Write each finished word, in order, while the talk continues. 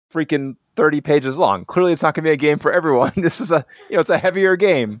freaking 30 pages long. Clearly, it's not going to be a game for everyone. This is it's a heavier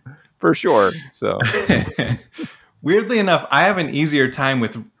game for sure. So, weirdly enough, I have an easier time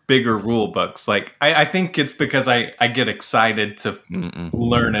with bigger rule books. Like, I think it's because I get excited to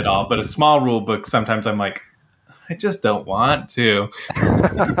learn it all. But a small rule book, sometimes I'm like, I just don't want to.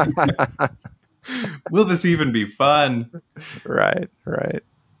 Will this even be fun? Right.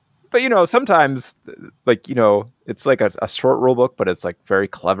 But, sometimes, like, it's like a short rule book, but it's like very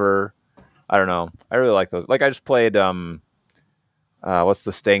clever. I don't know. I really like those. Like, I just played, what's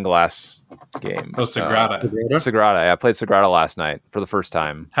the stained glass game? Oh, Sagrada. Sagrada. Yeah, I played Sagrada last night for the first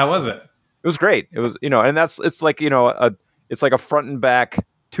time. How was it? It was great. It was, and it's like, it's like a front and back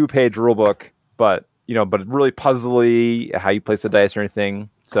 2-page rule book, but really puzzly, how you place the dice and everything.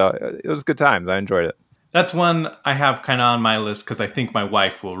 So it was good times. I enjoyed it. That's one I have kind of on my list because I think my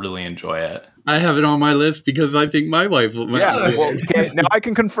wife will really enjoy it. I have it on my list because I think my wife will. Yeah, well, now I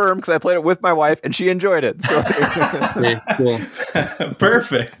can confirm because I played it with my wife and she enjoyed it. So. Okay, cool.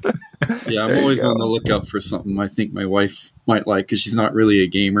 Perfect. Yeah, I'm always on the lookout for something I think my wife might like because she's not really a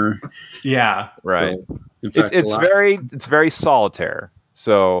gamer. Yeah, right. So, in fact, it's very solitaire.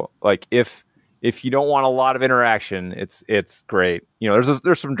 So like if you don't want a lot of interaction, it's great.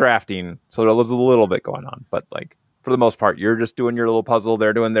 There's some drafting, so there's a little bit going on, but like for the most part, you're just doing your little puzzle.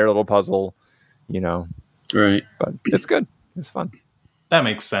 They're doing their little puzzle. Right. But it's good. It's fun. That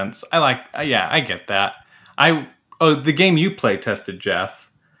makes sense. I get that. The game you play tested,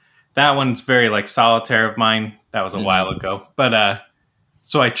 Jeff. That one's very like solitaire of mine. That was a while ago. But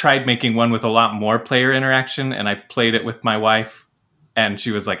so I tried making one with a lot more player interaction, and I played it with my wife, and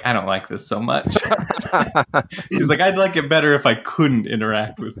she was like, I don't like this so much. She's like, I'd like it better if I couldn't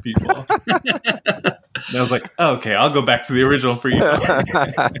interact with people. And I was like, oh, okay, I'll go back to the original for you.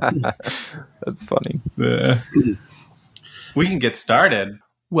 That's funny. We can get started.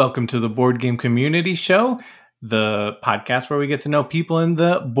 Welcome to the Board Game Community Show, the podcast where we get to know people in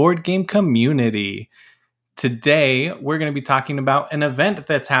the board game community. Today, we're going to be talking about an event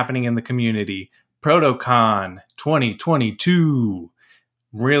that's happening in the community, ProtoCON 2022.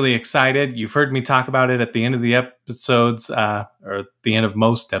 Really excited. You've heard me talk about it at the end of the episodes, or the end of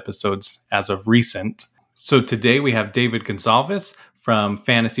most episodes as of recent. So today we have David Gonsalves from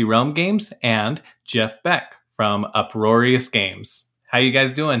Fantasy Realm Games and Jeff Beck from Uproarious Games. How you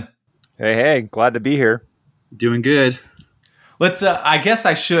guys doing? Hey, glad to be here. Doing good. Let's, I guess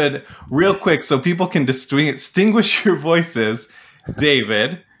I should, real quick, so people can distinguish your voices.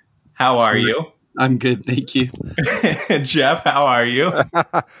 David, how are you? I'm good, thank you. Jeff, how are you?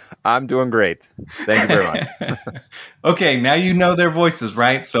 I'm doing great. Thank you very much. Okay, now you know their voices,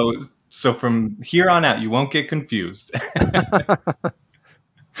 right? So from here on out, you won't get confused.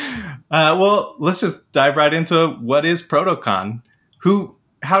 Well, let's just dive right into what is ProtoCON.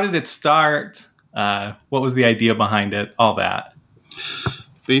 How did it start? What was the idea behind it? All that.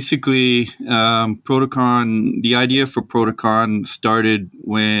 Basically, ProtoCON, the idea for ProtoCON started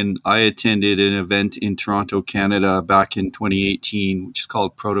when I attended an event in Toronto, Canada back in 2018, which is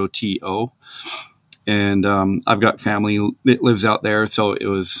called ProtoTO. And I've got family that lives out there, so it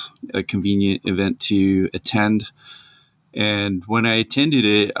was a convenient event to attend. And when I attended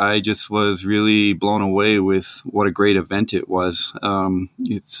it, I just was really blown away with what a great event it was.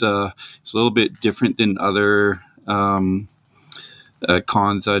 It's a little bit different than other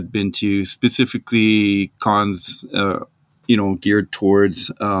cons I'd been to, specifically cons, geared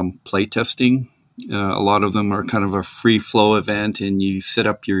towards playtesting. A lot of them are kind of a free flow event, and you set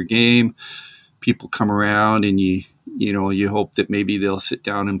up your game. People come around, and you hope that maybe they'll sit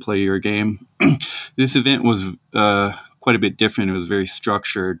down and play your game. This event was quite a bit different. It was very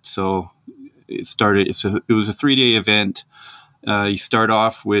structured. So it was a 3-day event. You start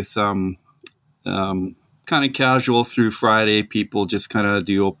off with kind of casual through Friday. People just kind of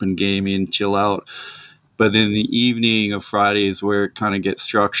do open gaming, chill out. But in the evening of Friday is where it kind of gets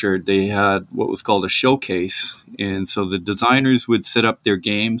structured. They had what was called a showcase. And so the designers would set up their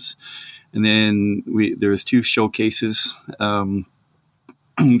games. And then there was 2 showcases that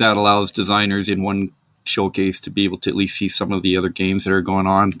allows designers in one showcase to be able to at least see some of the other games that are going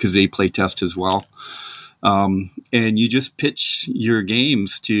on because they play test as well. And you just pitch your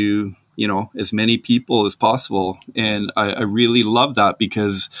games to as many people as possible. And I really love that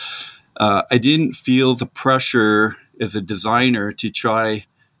because I didn't feel the pressure as a designer to try,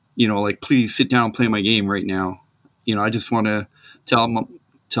 please sit down and play my game right now. I just want to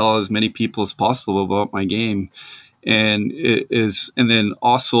tell as many people as possible about my game. And then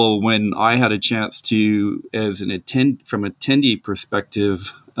also when I had a chance to, from attendee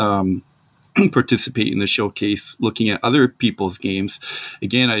perspective, participate in the showcase, looking at other people's games.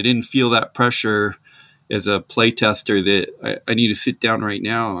 Again, I didn't feel that pressure as a playtester that I need to sit down right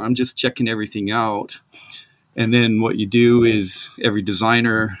now. I'm just checking everything out. And then what you do is every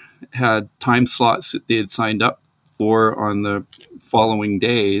designer had time slots that they had signed up for on the following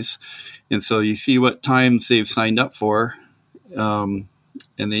days. And so you see what times they've signed up for. And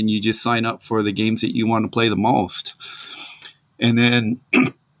then you just sign up for the games that you want to play the most. And then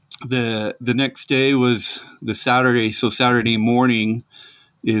the next day was the Saturday. So Saturday morning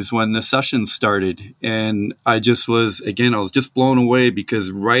is when the session started. And I was just blown away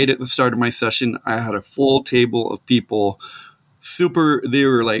because right at the start of my session, I had a full table of people. They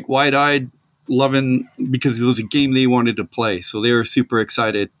were like wide-eyed, loving, because it was a game they wanted to play. So they were super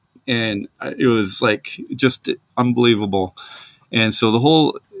excited. And it was like just unbelievable. And so the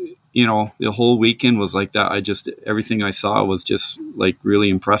whole weekend was like that. Everything I saw was just like really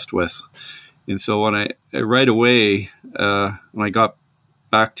impressed with. And so when right away, when I got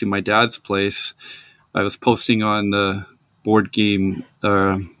back to my dad's place, I was posting on the Board Game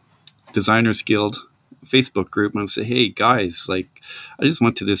Designers Guild Facebook group, and I would say, hey guys, like I just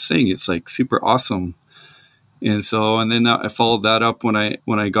went to this thing. It's like super awesome. And then I followed that up when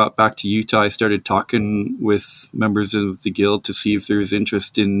I got back to Utah. I started talking with members of the guild to see if there was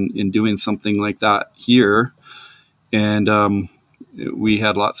interest in doing something like that here. And we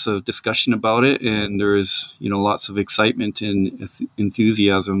had lots of discussion about it, and there was, lots of excitement and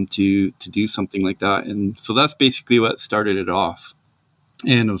enthusiasm to do something like that. And so that's basically what started it off.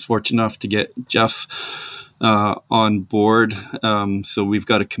 And I was fortunate enough to get Jeff on board. So we've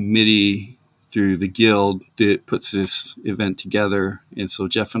got a committee through the guild that puts this event together. And so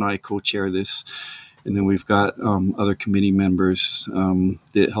Jeff and I co-chair this. And then we've got other committee members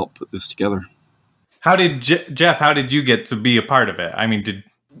that help put this together. How did Jeff, how did you get to be a part of it? I mean,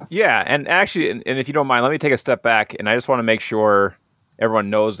 Yeah, and actually, and if you don't mind, let me take a step back, and I just want to make sure everyone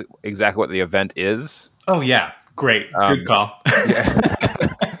knows exactly what the event is. Oh, yeah. Great. Good call.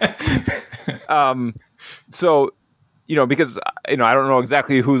 So, because, I don't know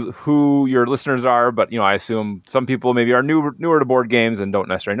exactly who your listeners are, but, I assume some people maybe are newer to board games and don't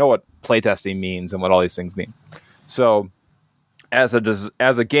necessarily know what playtesting means and what all these things mean. So as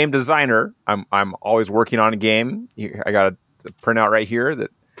a game designer, I'm always working on a game. I got a printout right here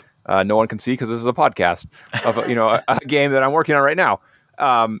that no one can see because this is a podcast of a game that I'm working on right now.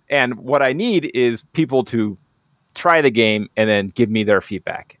 And what I need is people to try the game and then give me their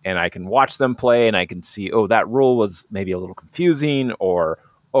feedback, and I can watch them play and I can see, oh, that rule was maybe a little confusing, or,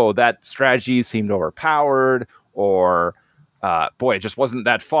 oh, that strategy seemed overpowered, or boy, it just wasn't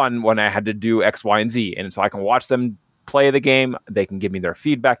that fun when I had to do X, Y, and Z. And so I can watch them play the game. They can give me their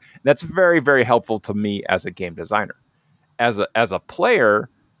feedback. And that's very, very helpful to me as a game designer. As a player,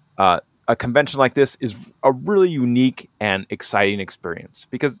 a convention like this is a really unique and exciting experience,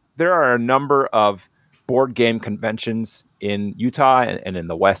 because there are a number of board game conventions in Utah and in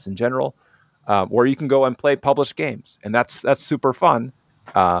the West in general, where you can go and play published games, and that's super fun.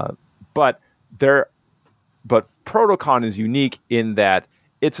 But ProtoCon is unique in that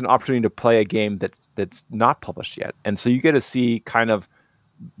it's an opportunity to play a game that's not published yet, and so you get to see kind of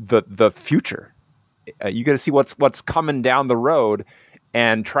the future. You get to see what's coming down the road,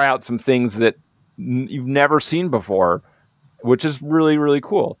 and try out some things that you've never seen before, which is really, really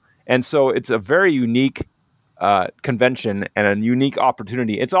cool. And so it's a very unique convention and a unique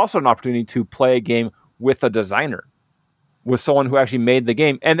opportunity. It's also an opportunity to play a game with a designer, with someone who actually made the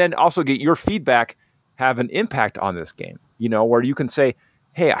game, and then also get your feedback, have an impact on this game, where you can say,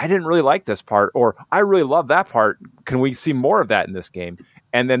 hey, I didn't really like this part, or I really love that part. Can we see more of that in this game?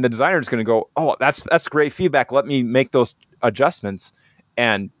 And then the designer is going to go, oh, that's great feedback. Let me make those adjustments.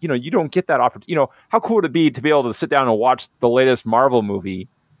 And, you don't get that opportunity. How cool would it be to be able to sit down and watch the latest Marvel movie,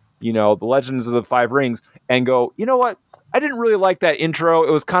 The Legends of the Five Rings, and go, you know what? I didn't really like that intro.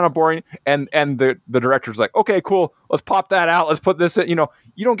 It was kind of boring. And the director's like, okay, cool. Let's pop that out. Let's put this in. You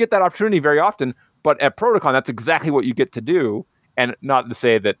don't get that opportunity very often. But at ProtoCon, that's exactly what you get to do. And not to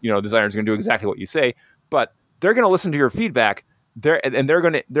say that, designers are going to do exactly what you say, but they're going to listen to your feedback. They're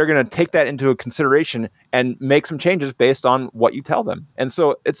going to take that into consideration and make some changes based on what you tell them. And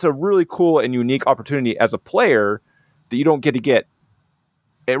so it's a really cool and unique opportunity as a player that you don't get to get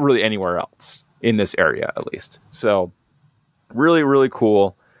really anywhere else in this area, at least. So really, really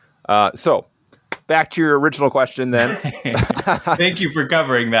cool. So back to your original question then. Thank you for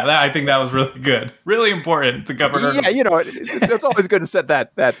covering that. I think that was really good. Really important to cover. Yeah, it's always good to set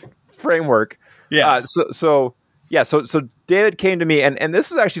that framework. Yeah. So David came to me, and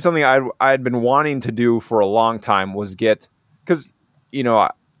this is actually something I'd been wanting to do for a long time, was get, because,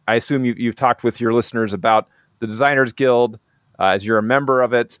 I assume you've talked with your listeners about the Designers Guild as you're a member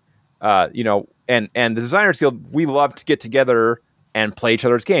of it. And the Designers Guild, we love to get together and play each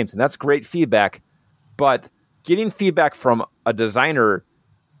other's games, and that's great feedback. But getting feedback from a designer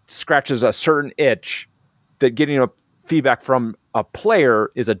scratches a certain itch that getting a feedback from a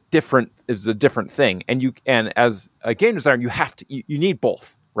player is a different thing. And as a game designer, you need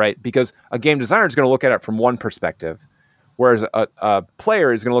both, right? Because a game designer is going to look at it from one perspective, whereas a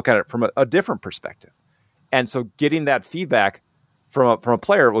player is going to look at it from a different perspective. And so getting that feedback from a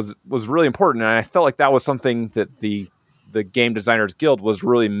player was really important. And I felt like that was something that the Game Designers Guild was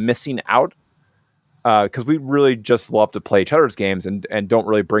really missing out, because we really just love to play each other's games and don't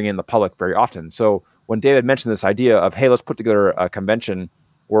really bring in the public very often. So when David mentioned this idea of, hey, let's put together a convention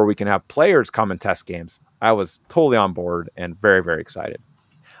where we can have players come and test games, I was totally on board and very, very excited.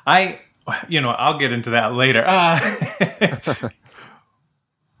 I'll get into that later.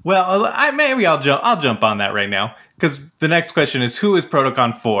 Well, maybe I'll jump on that right now, because the next question is, who is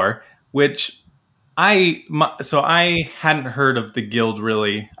ProtoCon for? Which I hadn't heard of the guild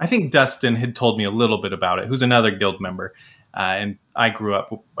really. I think Dustin had told me a little bit about it, who's another guild member, and I grew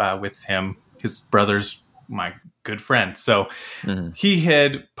up with him. His brother's my good friend, so he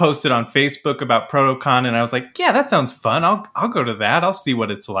had posted on Facebook about ProtoCon, and I was like, yeah, that sounds fun. I'll go to that. I'll see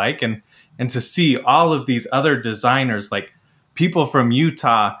what it's like, and to see all of these other designers, like people from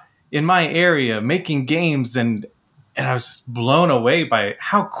Utah in my area making games, and I was just blown away by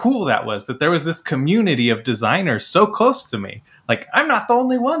how cool that was, that there was this community of designers so close to me. Like, I'm not the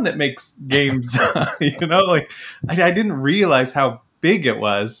only one that makes games, I didn't realize how big it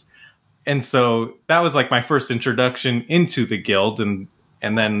was. And so that was like my first introduction into the guild. And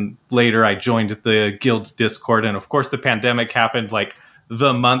then later I joined the guild's Discord. And of course the pandemic happened like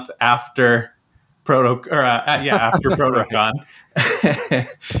the month after after ProtoCon.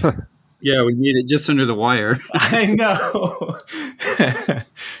 Yeah, we made it just under the wire. I know.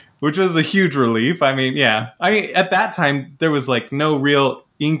 Which was a huge relief. I mean, at that time, there was like no real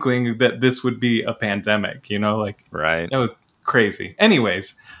inkling that this would be a pandemic, Right. That was crazy.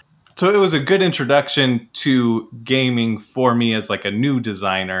 Anyways, so it was a good introduction to gaming for me as like a new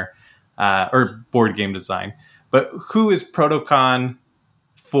designer, or board game design. But who is ProtoCon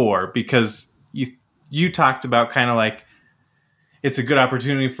for? Because you talked about kind of like, it's a good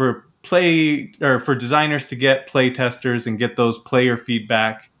opportunity for for designers to get play testers and get those player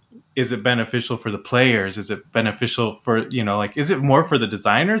feedback. Is it beneficial for the players? Is it beneficial for, is it more for the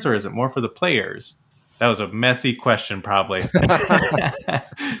designers or is it more for the players? That was a messy question, probably.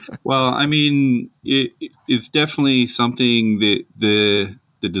 Well, I mean, it's definitely something that the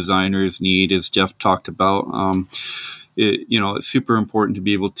designers need, as Jeff talked about. It's super important to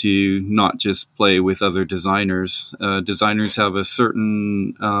be able to not just play with other designers. Designers have a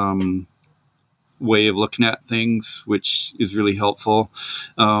certain way of looking at things, which is really helpful.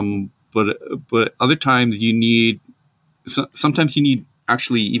 But other times sometimes you need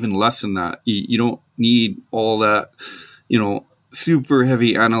actually even less than that. You don't need all that, super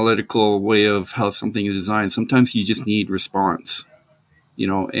heavy analytical way of how something is designed. Sometimes you just need response.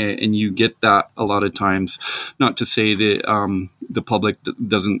 And you get that a lot of times. Not to say that the public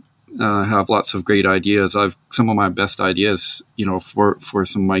doesn't have lots of great ideas. Some of my best ideas, for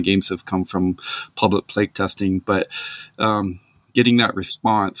some of my games have come from public play testing. But getting that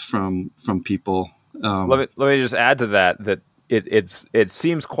response from people. Let me just add to that it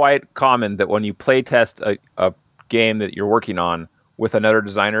seems quite common that when you play test a game that you're working on with another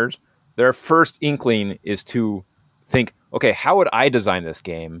designers, their first inkling is to think, okay, how would I design this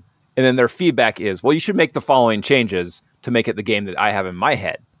game? And then their feedback is, well, you should make the following changes to make it the game that I have in my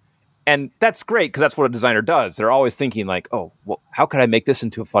head. And that's great, because that's what a designer does. They're always thinking like, oh, well, how could I make this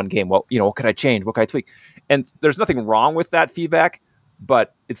into a fun game? Well, what could I change? What could I tweak? And there's nothing wrong with that feedback,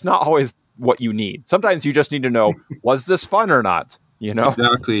 but it's not always what you need. Sometimes you just need to know, was this fun or not?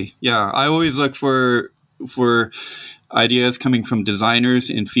 Exactly. Yeah. I always look for ideas coming from designers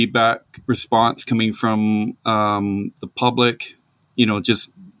and feedback response coming from the public,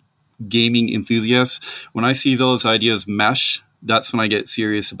 just gaming enthusiasts. When I see those ideas mesh, that's when I get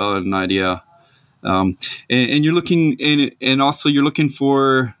serious about an idea. And you're looking, and also you're looking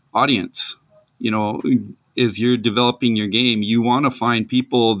for audience. As you're developing your game, you want to find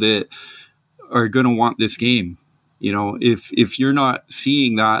people that are going to want this game. If you're not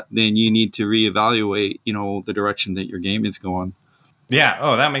seeing that, then you need to reevaluate, the direction that your game is going. Yeah.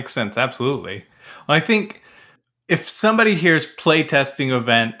 Oh, that makes sense. Absolutely. Well, I think if somebody hears playtesting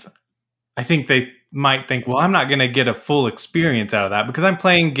event, I think they might think, well, I'm not going to get a full experience out of that because I'm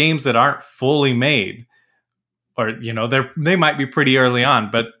playing games that aren't fully made. or they might be pretty early on,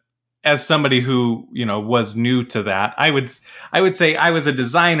 but as somebody who was new to that, I would say I was a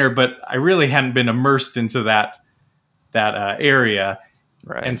designer, but I really hadn't been immersed into that area,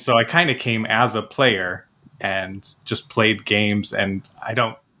 Right. and so I kind of came as a player and just played games, and I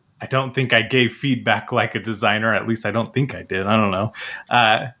don't think I gave feedback like a designer. At least I don't think I did. I don't know.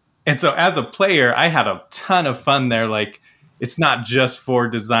 And so as a player, I had a ton of fun there. Like, it's not just for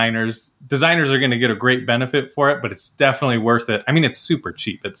designers. Designers are going to get a great benefit for it, but it's definitely worth it. I mean, it's super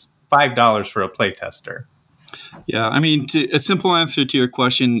cheap. It's $5 for a playtester. Yeah, I mean, a simple answer to your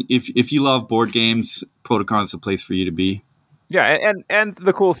question, if you love board games, ProtoCon is the place for you to be. Yeah, and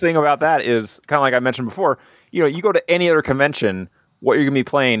the cool thing about that is, kind of like I mentioned before, you go to any other convention, what you're going to be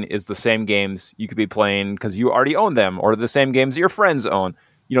playing is the same games you could be playing because you already own them, or the same games that your friends own.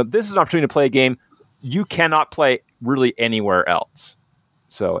 This is an opportunity to play a game you cannot play really anywhere else.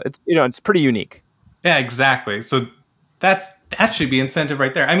 So it's pretty unique. Yeah, exactly. So that should be incentive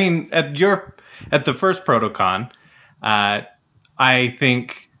right there. I mean, at the first ProtoCon, I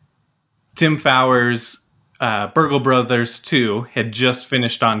think Tim Fowler's Burgle Brothers 2 had just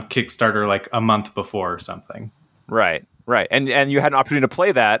finished on Kickstarter like a month before or something. Right. And you had an opportunity to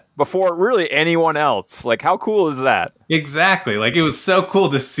play that before really anyone else. Like, how cool is that? Exactly. Like, it was so cool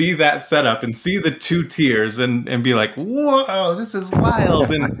to see that setup and see the 2 tiers and be like, whoa, this is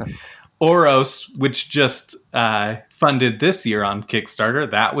wild. And Oros, which just funded this year on Kickstarter,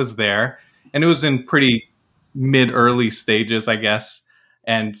 that was there. And it was in pretty mid-early stages, I guess.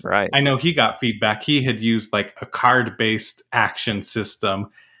 And right. I know he got feedback. He had used like a card-based action system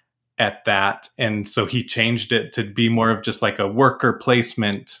at that. And so he changed it to be more of just like a worker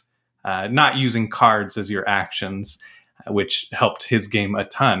placement, not using cards as your actions, which helped his game a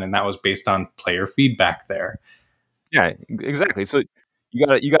ton. And that was based on player feedback there. Yeah, exactly. So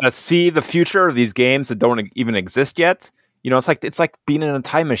you gotta see the future of these games that don't even exist yet. It's like being in a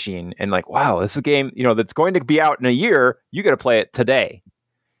time machine and like, wow, this is a game, that's going to be out in a year. You got to play it today.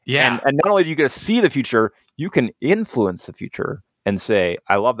 Yeah. And not only do you get to see the future, you can influence the future and say,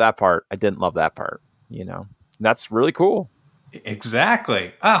 I love that part. I didn't love that part. That's really cool.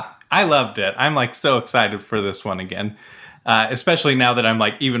 Exactly. Oh, I loved it. I'm like so excited for this one again, especially now that I'm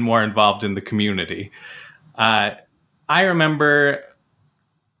like even more involved in the community. I remember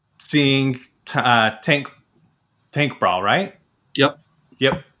seeing Tank Brawl, right? Yep.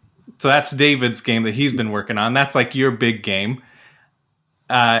 So that's David's game that he's been working on. That's like your big game.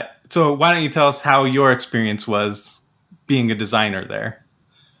 So why don't you tell us how your experience was being a designer there?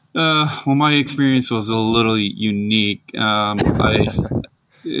 Well, my experience was a little unique.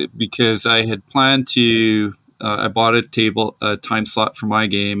 Because I had planned to, I bought a time slot for my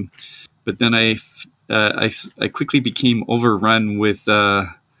game, but then I quickly became overrun with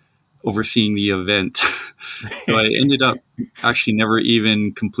overseeing the event. So I ended up actually never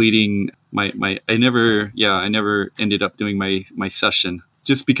even completing I never ended up doing my session,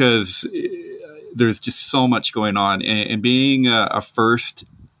 just because there's just so much going on, and being a first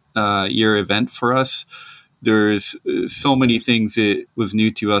year event for us, there's so many things that was new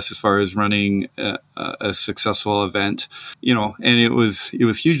to us as far as running a successful event, and it was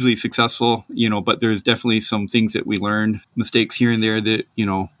hugely successful, but there's definitely some things that we learned, mistakes here and there that,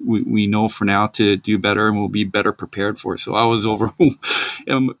 we know for now to do better and we'll be better prepared for. So I was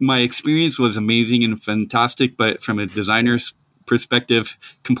my experience was amazing and fantastic, but from a designer's perspective,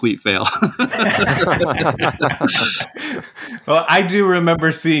 complete fail. Well, I do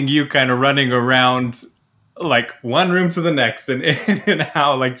remember seeing you kind of running around like one room to the next and in and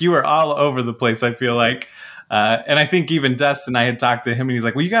out, like you were all over the place, I feel like. And I think even Dustin, I had talked to him and he's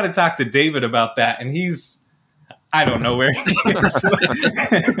like, well, you got to talk to David about that. And I don't know where he is.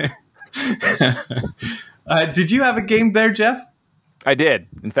 Did you have a game there, Jeff? I did.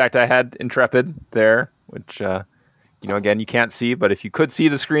 In fact, I had Intrepid there, which, again, you can't see, but if you could see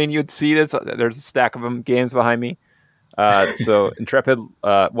the screen, you'd see this. There's a stack of games behind me. So Intrepid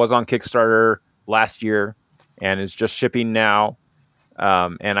was on Kickstarter last year and is just shipping now.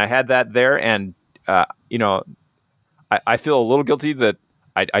 And I had that there, and I feel a little guilty that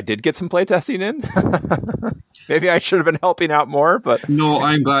I did get some playtesting in. Maybe I should have been helping out more, but no,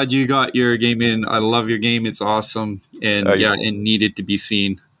 I'm glad you got your game in. I love your game; it's awesome, and it needed to be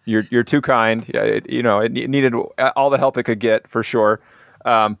seen. You're too kind. Yeah, it needed all the help it could get for sure.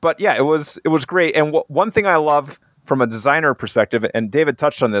 But yeah, it was great. And one thing I love from a designer perspective, and David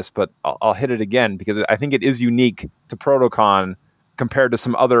touched on this, but I'll hit it again because I think it is unique to ProtoCon compared to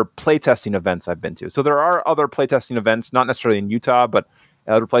some other playtesting events I've been to. So there are other playtesting events, not necessarily in Utah, but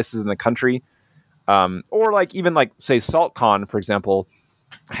other places in the country. Or even say SaltCon, for example,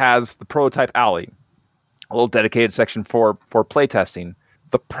 has the Prototype Alley, a little dedicated section for playtesting.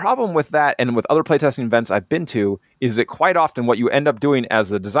 The problem with that, and with other playtesting events I've been to, is that quite often what you end up doing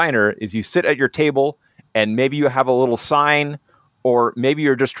as a designer is you sit at your table and maybe you have a little sign, or maybe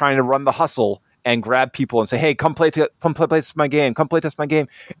you're just trying to run the hustle and grab people and say, "Hey, come play test my game, come play test my game,"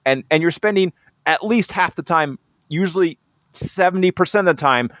 and you're spending at least half the time, usually 70% of the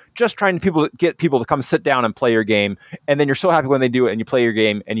time, just trying to get people to come sit down and play your game, and then you're so happy when they do it, and you play your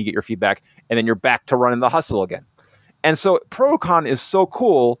game and you get your feedback, and then you're back to running the hustle again. And so ProtoCon is so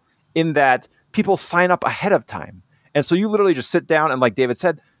cool in that people sign up ahead of time. And so you literally just sit down, and like David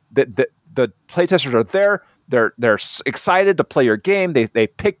said, the playtesters are there. They're excited to play your game. They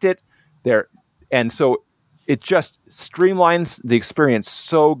picked it. And so it just streamlines the experience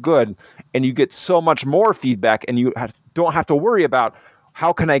so good, and you get so much more feedback, and you don't have to worry about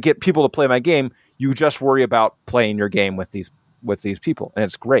how can I get people to play my game. You just worry about playing your game with these people, and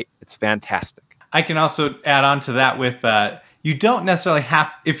it's great. It's fantastic. I can also add on to that with you don't necessarily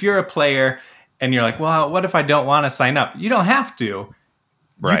have, if you're a player and you're like, well, what if I don't want to sign up? You don't have to.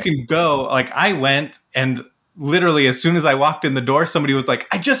 Right. You can go, like I went, and literally as soon as I walked in the door, somebody was like,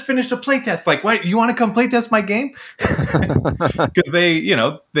 I just finished a playtest. Like, what, you want to come playtest my game? Because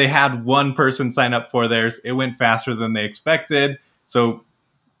they had one person sign up for theirs. It went faster than they expected. So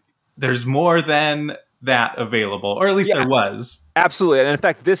there's more than that available, or at least there was. Absolutely. And in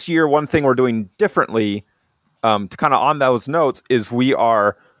fact, this year, one thing we're doing differently, to kind of on those notes, is we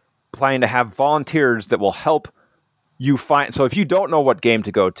are planning to have volunteers that will help you find. So if you don't know what game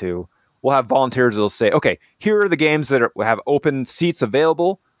to go to, we'll have volunteers that'll say, okay, here are the games that have open seats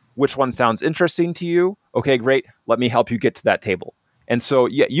available. Which one sounds interesting to you? Okay, great. Let me help you get to that table. And so,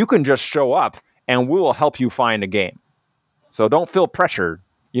 yeah, you can just show up and we will help you find a game. So don't feel pressured,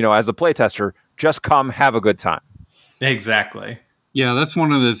 as a playtester, just come have a good time. Exactly. Yeah, that's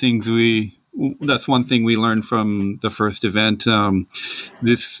one of the things that's one thing we learned from the first event.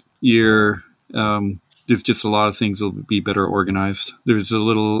 This year, there's just a lot of things will be better organized. It was a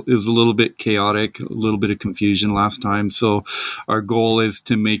little bit chaotic, a little bit of confusion last time. So our goal is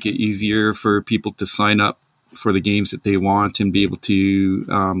to make it easier for people to sign up for the games that they want and be able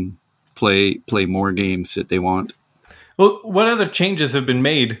to play more games that they want. Well, what other changes have been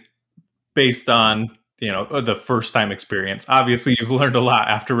made based on the first time experience? Obviously, you've learned a lot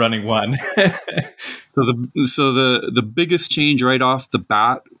after running one. So the biggest change right off the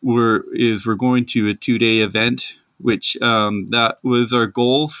bat we're going to a 2-day event, which that was our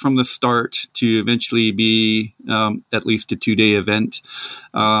goal from the start, to eventually be at least a 2-day event.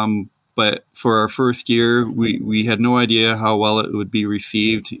 But for our first year, we had no idea how well it would be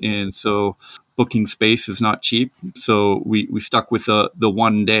received, and so booking space is not cheap. So we stuck with the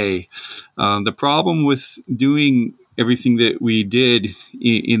 1 day. The problem with doing everything that we did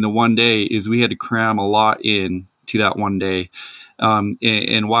in the 1 day is we had to cram a lot in to that 1 day.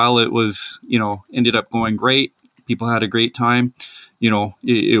 And while it was, ended up going great, people had a great time,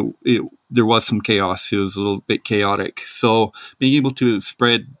 there was some chaos. It was a little bit chaotic. So being able to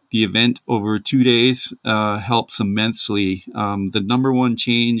spread the event over 2 days helps immensely. The number one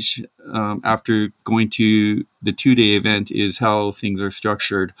change after going to the 2-day event is how things are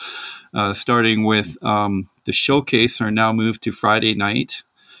structured. Starting with the showcase are now moved to Friday night,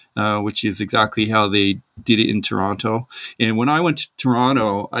 which is exactly how they did it in Toronto. And when I went to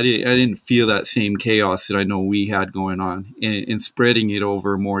Toronto, I didn't feel that same chaos that I know we had going on. And spreading it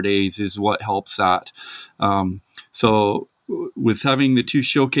over more days is what helps that. So with having the 2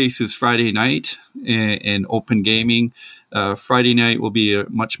 showcases Friday night and open gaming, Friday night will be a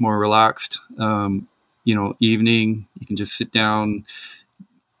much more relaxed, evening. You can just sit down,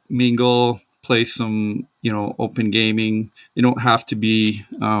 mingle, play some, open gaming. They don't have to be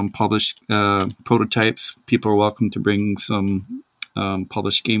published prototypes. People are welcome to bring some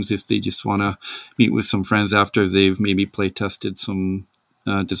published games if they just want to meet with some friends after they've maybe play tested some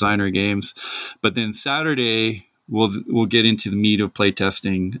designer games. But then Saturday, we'll get into the meat of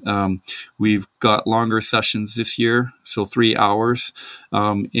playtesting. We've got longer sessions this year, so 3 hours,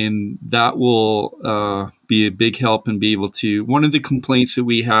 and that will be a big help and be able to. One of the complaints that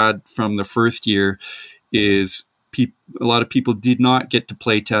we had from the first year is a lot of people did not get to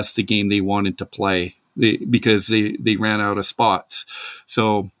play test the game they wanted to play because they ran out of spots.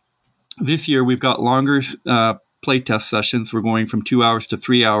 So this year we've got longer playtest sessions. We're going from 2 hours to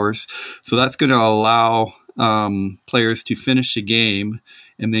 3 hours, so that's going to allow players to finish a game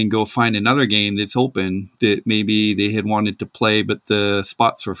and then go find another game that's open that maybe they had wanted to play, but the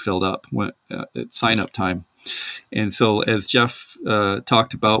spots were filled up at sign up time. And so as Jeff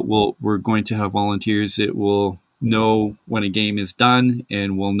talked about, we're going to have volunteers that will know when a game is done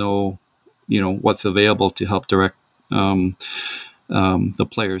and will know what's available to help direct the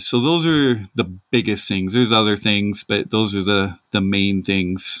players. So those are the biggest things. There's other things, but those are the main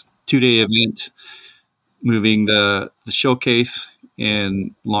things. 2-day event, moving the showcase,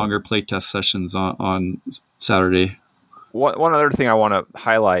 and longer playtest sessions on Saturday. One other thing I want to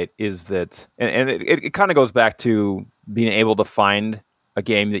highlight is that, and it kind of goes back to being able to find a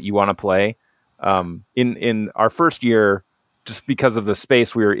game that you want to play. In our first year, just because of the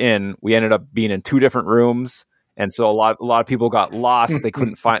space we were in, we ended up being in 2 different rooms. And so a lot of people got lost. They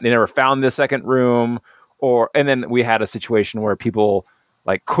never found the second room, and then we had a situation where people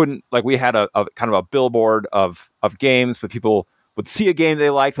we had a kind of a billboard of games, but people would see a game they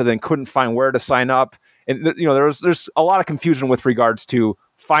liked, but then couldn't find where to sign up. And there's a lot of confusion with regards to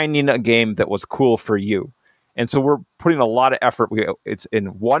finding a game that was cool for you. And so we're putting a lot of effort. It's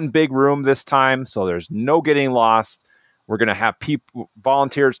in one big room this time, so there's no getting lost. We're going to have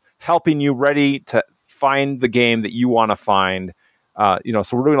volunteers helping you ready to find the game that you want to find. So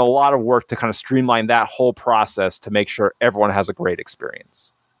we're doing a lot of work to kind of streamline that whole process to make sure everyone has a great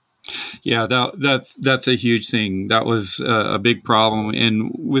experience. Yeah, that's a huge thing. That was a big problem.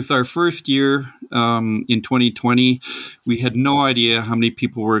 And with our first year in 2020, we had no idea how many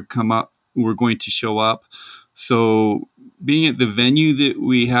people were going to show up. So being at the venue that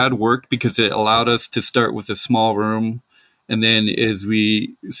we had worked because it allowed us to start with a small room. And then as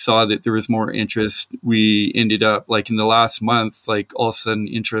we saw that there was more interest, we ended up in the last month, all of a sudden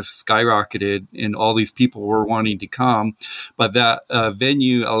interest skyrocketed and all these people were wanting to come. But that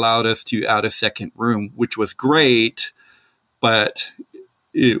venue allowed us to add a second room, which was great. But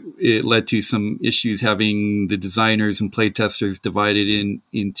it led to some issues having the designers and playtesters divided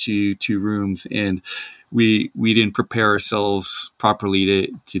into 2 rooms. And we didn't prepare ourselves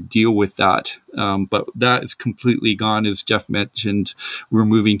properly to deal with that. But that is completely gone. As Jeff mentioned, we're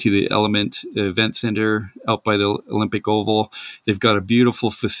moving to the Element Event Center out by the Olympic Oval. They've got a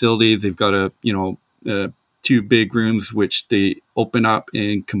beautiful facility. They've got 2 big rooms, which they open up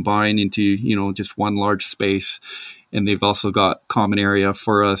and combine into, just one large space. And they've also got common area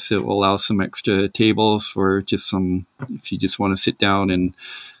for us. It will allow some extra tables for just if you just want to sit down and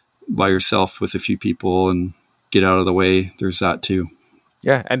by yourself with a few people and get out of the way. There's that too.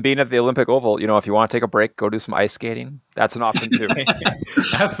 Yeah, and being at the Olympic Oval, if you want to take a break, go do some ice skating. That's an option too.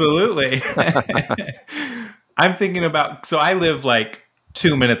 Absolutely. I'm thinking about, so I live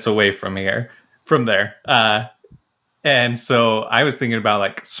 2 minutes away from there. And so I was thinking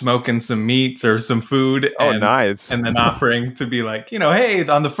about smoking some meats or some food. Oh, nice. And then offering to be hey,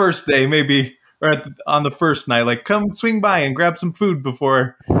 on the first day, maybe, or on the first night, come swing by and grab some food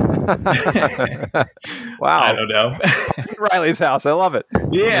before. Wow. I don't know. Riley's house. I love it.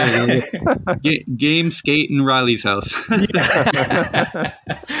 Yeah. Game skate in Riley's house.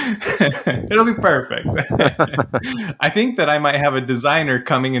 It'll be perfect. I think that I might have a designer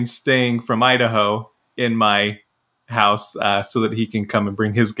coming and staying from Idaho in my house so that he can come and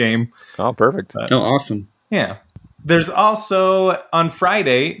bring his game. Oh, perfect. Awesome. Yeah. There's also on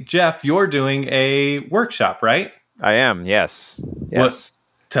Friday, Jeff, you're doing a workshop, right? I am. Yes.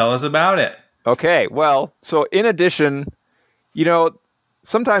 Tell us about it. Okay. Well, so in addition,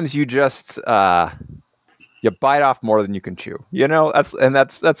 sometimes you just you bite off more than you can chew. That's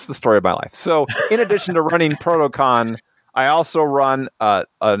the story of my life. So in addition to running ProtoCON, I also run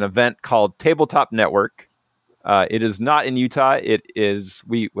an event called Tabletop Network. It is not in Utah. It is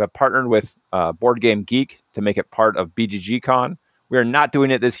we have partnered with Board Game Geek to make it part of BGGCon. We are not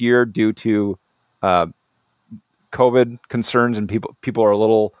doing it this year due to COVID concerns, and people are a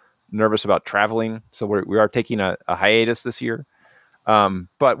little nervous about traveling. So we are taking a hiatus this year.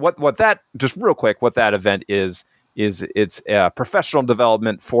 But what that event is it's a professional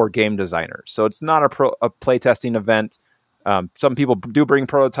development for game designers. So it's not a playtesting event. Some people do bring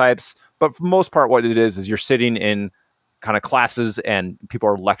prototypes, but for the most part, what it is you're sitting in kind of classes and people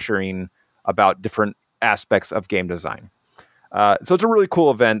are lecturing about different aspects of game design. So it's a really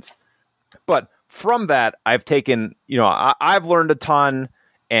cool event. But from that, I've taken, I've learned a ton.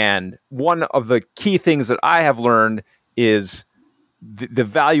 And one of the key things that I have learned is the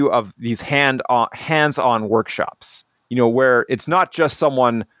value of these hands-on workshops, where it's not just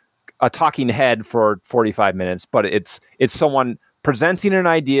a talking head for 45 minutes, but it's someone presenting an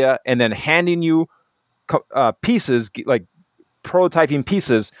idea and then handing you pieces, like prototyping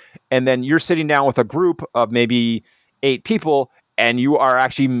pieces, and then you're sitting down with a group of maybe 8 people, and you are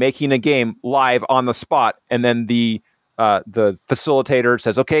actually making a game live on the spot. And then the facilitator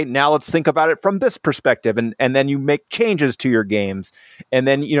says, okay, now let's think about it from this perspective. And then you make changes to your games. And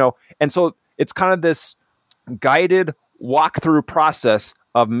then, and so it's kind of this guided walkthrough process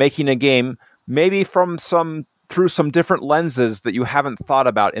of making a game, maybe through some different lenses that you haven't thought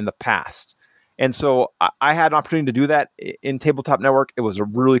about in the past. And so I had an opportunity to do that in Tabletop Network. It was a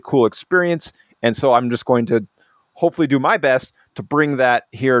really cool experience. And so I'm just going to hopefully do my best to bring that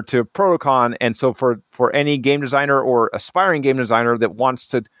here to ProtoCon. And so for any game designer or aspiring game designer that wants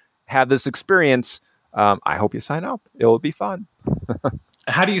to have this experience, I hope you sign up. It will be fun.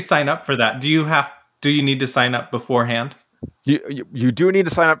 How do you sign up for that? Do you need to sign up beforehand? You do need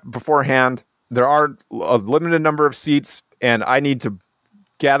to sign up beforehand. There are a limited number of seats, and I need to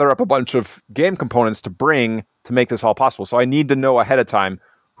gather up a bunch of game components to bring to make this all possible. So I need to know ahead of time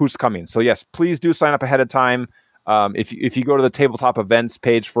who's coming. So yes, please do sign up ahead of time. If you go to the tabletop events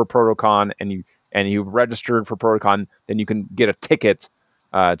page for ProtoCon and you've registered for ProtoCon, then you can get a ticket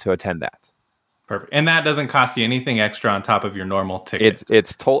to attend that. Perfect. And that doesn't cost you anything extra on top of your normal ticket.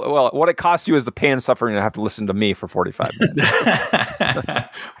 Well, what it costs you is the pain and suffering to have to listen to me for 45 minutes.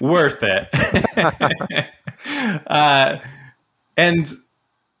 Worth it. And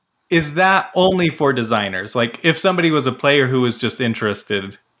is that only for designers? Like, if somebody was a player who was just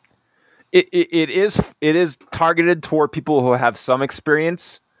interested, it is targeted toward people who have some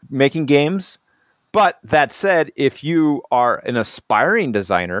experience making games. But that said, if you are an aspiring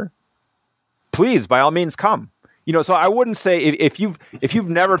designer, please, by all means, come. So I wouldn't say if you've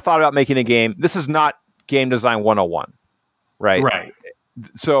never thought about making a game, this is not game design 101, right? Right.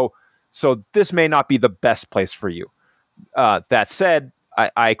 So this may not be the best place for you. That said,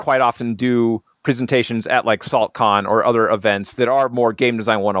 I quite often do presentations at like SaltCon or other events that are more game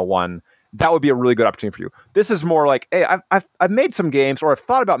design 101. That would be a really good opportunity for you. This is more like, hey, I've made some games, or I've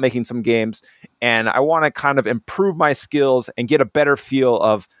thought about making some games, and I want to kind of improve my skills and get a better feel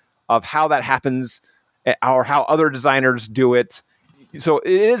of how that happens or how other designers do it. So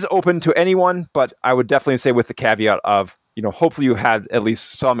it is open to anyone, but I would definitely say with the caveat of, hopefully you had at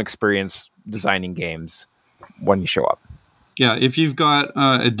least some experience designing games when you show up. Yeah, if you've got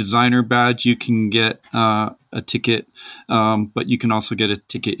a designer badge, you can get a ticket, but you can also get a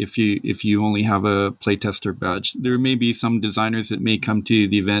ticket if you only have a playtester badge. There may be some designers that may come to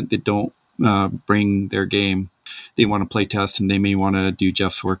the event that don't bring their game. They want to play test, and they may want to do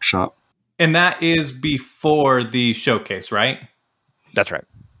Jeff's workshop. And that is before the showcase, right? That's right.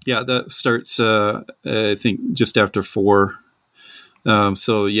 Yeah, that starts, I think, just after 4.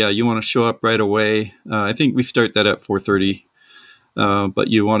 So, yeah, you want to show up right away. I think we start that at 4:30. But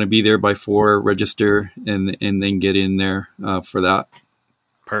you want to be there by 4, register, and then get in there for that.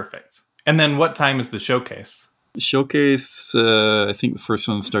 Perfect. And then what time is the showcase? The showcase, I think the first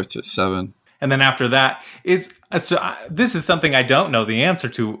one starts at 7. And then after that is this is something I don't know the answer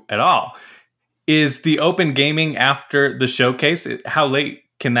to at all. Is the open gaming after the showcase? How late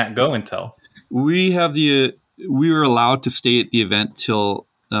can that go until? We were allowed to stay at the event till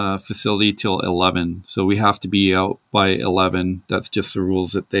facility till 11, so we have to be out by 11. That's just the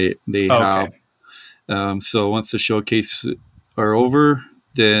rules that they have. So once the showcase are over,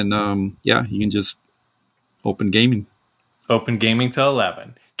 then you can just open gaming Till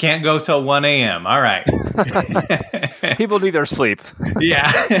 11. Can't go till 1 a.m. All right. People need their sleep.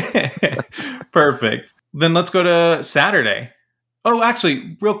 Yeah. Perfect. Then let's go to Saturday. Oh,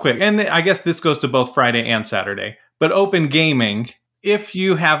 actually, real quick. And I guess this goes to both Friday and Saturday. But open gaming, if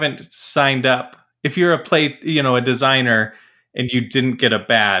you haven't signed up, if you're a designer and you didn't get a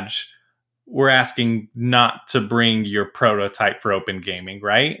badge, we're asking not to bring your prototype for open gaming,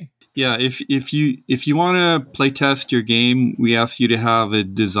 right? Yeah, if you want to play test your game, we ask you to have a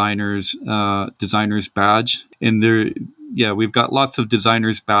designer's badge. And we've got lots of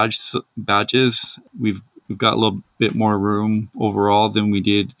designer's badges. We've got a little bit more room overall than we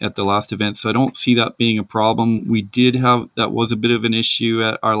did at the last event, so I don't see that being a problem. That was a bit of an issue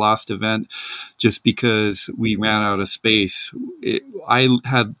at our last event, just because we ran out of space. I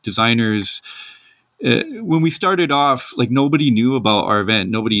had designers. When we started off, like, nobody knew about our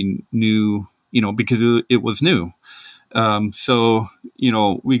event. Nobody knew, because it was new. So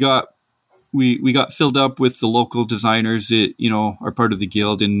we got filled up with the local designers that are part of the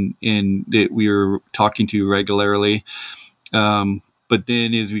guild and that we were talking to regularly. But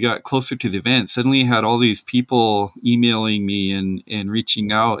then as we got closer to the event, suddenly I had all these people emailing me and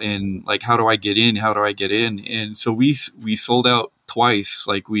reaching out and like, how do I get in? How do I get in? And so we sold out twice.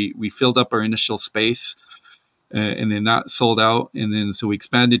 Like we filled up our initial space and then that sold out. And then so we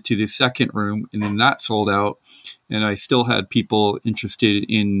expanded to the second room and then that sold out. And I still had people interested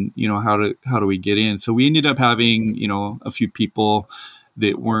in, how do we get in? So we ended up having, a few people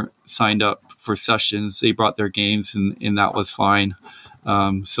that weren't signed up for sessions. They brought their games and that was fine.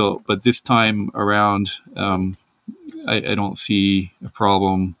 But this time around, I don't see a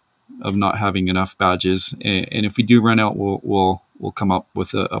problem of not having enough badges. And if we do run out, we'll come up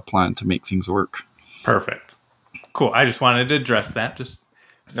with a plan to make things work. Perfect. Cool. I just wanted to address that. Just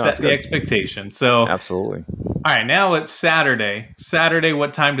set the expectation. So absolutely. All right, now it's Saturday. Saturday,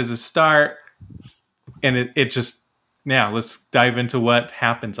 what time does it start? And it just, now let's dive into what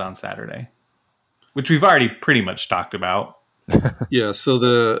happens on Saturday, which we've already pretty much talked about. Yeah, so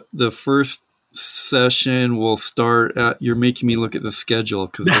the first session will start at, you're making me look at the schedule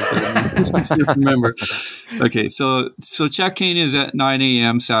because I remember. Okay, so check-in is at 9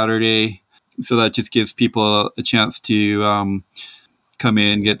 a.m. Saturday. So that just gives people a chance to come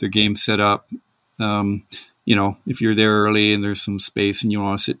in, get their game set up. If you're there early and there's some space and you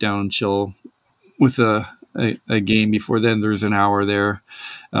want to sit down and chill with a game before then, there's an hour there.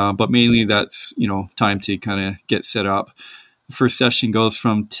 But mainly that's, time to kind of get set up. The first session goes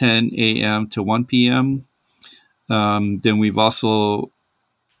from 10 a.m. to 1 p.m. Then we've also,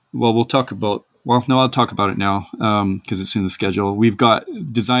 I'll talk about it now because it's in the schedule. We've got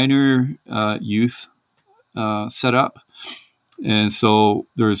designer youth set up. And so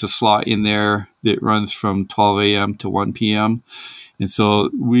there's a slot in there that runs from 12 a.m. to 1 p.m. And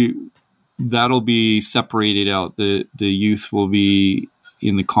so that'll be separated out. The youth will be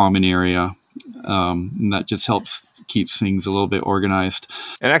in the common area. And that just keeps things a little bit organized.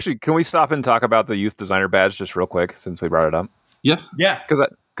 And actually, can we stop and talk about the youth designer badge just real quick since we brought it up? Yeah. Yeah.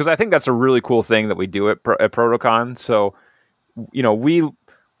 Because I think that's a really cool thing that we do at ProtoCon. So,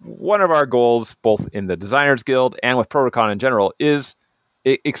 one of our goals, both in the Designers Guild and with ProtoCon in general, is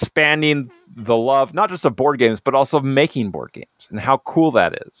expanding the love, not just of board games, but also making board games and how cool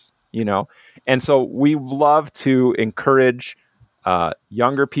that is, And so we love to encourage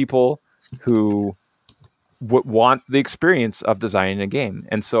younger people who want the experience of designing a game.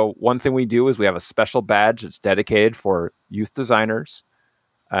 And so one thing we do is we have a special badge that's dedicated for youth designers,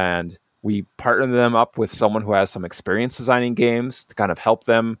 and we partner them up with someone who has some experience designing games to kind of help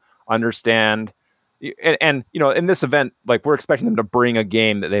them understand. And in this event, like, we're expecting them to bring a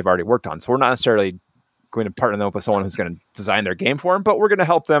game that they've already worked on. So we're not necessarily going to partner them up with someone who's going to design their game for them, but we're going to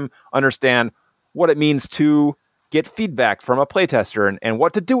help them understand what it means to get feedback from a playtester and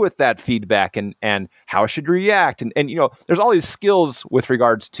what to do with that feedback and how should you react. And there's all these skills with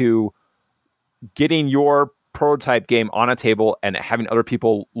regards to getting your prototype game on a table and having other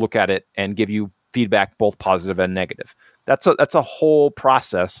people look at it and give you feedback, both positive and negative. That's a whole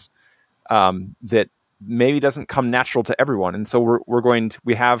process that maybe doesn't come natural to everyone. And so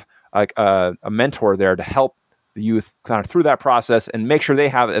we have like a mentor there to help the youth kind of through that process and make sure they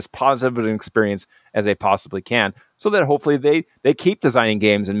have as positive an experience as they possibly can, so that hopefully they keep designing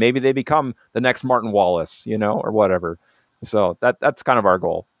games and maybe they become the next Martin Wallace, or whatever. So that's kind of our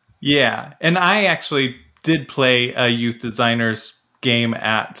goal. Yeah. And I actually did play a youth designers game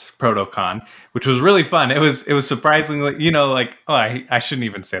at ProtoCon, which was really fun. It was surprisingly, I shouldn't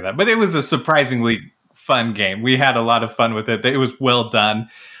even say that, but it was a surprisingly fun game. We had a lot of fun with it. It was well done.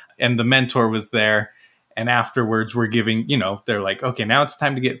 And the mentor was there. And afterwards we're giving, they're like, okay, now it's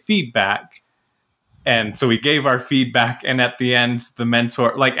time to get feedback. And so we gave our feedback. And at the end, the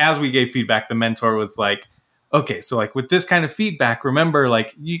mentor, like, as we gave feedback, the mentor was like, okay, so like with this kind of feedback, remember,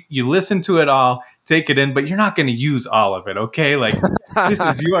 like, you listen to it all, take it in, but you're not going to use all of it. Okay. Like, this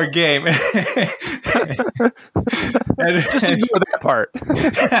is your game. And just ignore that part.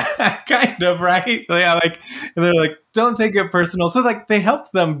 Kind of, right? Yeah. Like, and they're like, don't take it personal. So like they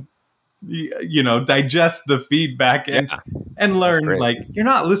helped them, digest the feedback and learn, like, you're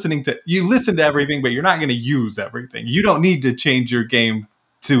not you listen to everything, but you're not going to use everything. You don't need to change your game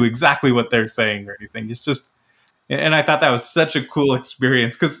to exactly what they're saying or anything. It's just, and I thought that was such a cool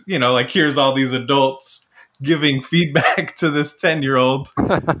experience because, like, here's all these adults giving feedback to this 10-year-old.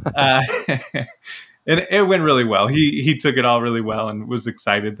 And it went really well. He took it all really well and was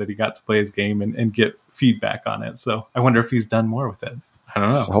excited that he got to play his game and get feedback on it. So I wonder if he's done more with it. I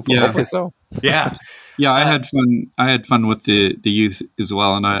don't know. Hopefully so. Yeah. Yeah, I had fun. I had fun with the youth as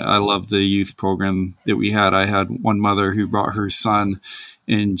well, and I love the youth program that we had. I had one mother who brought her son,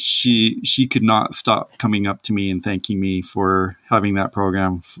 and she could not stop coming up to me and thanking me for having that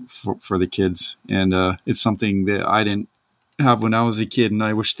program for the kids. And it's something that I didn't have when I was a kid, and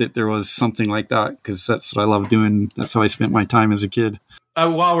I wish that there was something like that because that's what I love doing. That's how I spent my time as a kid.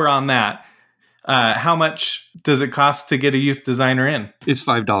 While we're on that, how much does it cost to get a youth designer in? It's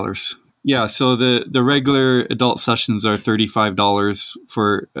 $5. Yeah, so the regular adult sessions are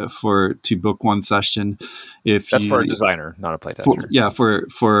 $35 to book one session. That's for a designer, not a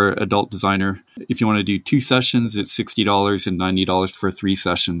playtester. For adult designer. If you want to do two sessions, it's $60 and $90 for 3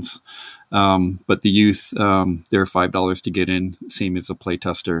 sessions. But the youth, they're $5 to get in, same as a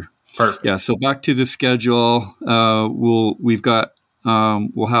playtester. Perfect. Yeah. So back to the schedule. We'll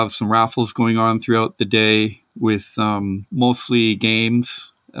have some raffles going on throughout the day with mostly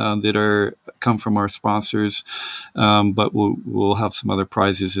games that come from our sponsors, but we'll have some other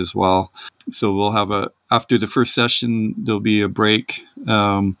prizes as well. So we'll have after the first session there'll be a break,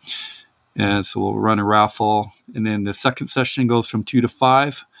 and so we'll run a raffle, and then the second session goes from 2 to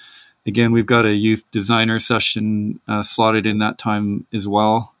 5. Again, we've got a youth designer session slotted in that time as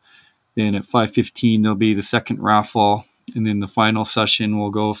well. Then at 5:15 there'll be the second raffle, and then the final session will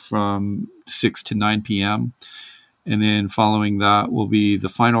go from 6 to 9 p.m. And then following that will be the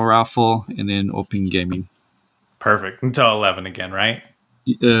final raffle and then open gaming. Perfect. Until 11 again, right?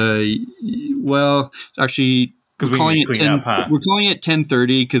 Well, actually, we're calling it 10:30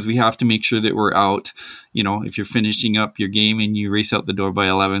 because we have to make sure that we're out. If you're finishing up your game and you race out the door by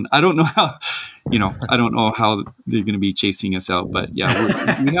 11, I don't know how they're going to be chasing us out. But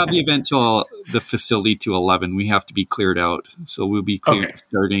yeah, we have the event till the facility to 11. We have to be cleared out, so we'll be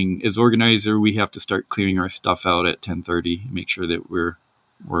starting as organizer. We have to start clearing our stuff out at 10:30. Make sure that we're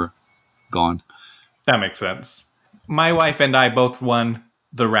gone. That makes sense. My wife and I both won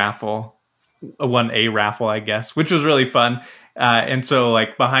the raffle. Won a raffle, I guess, which was really fun. And so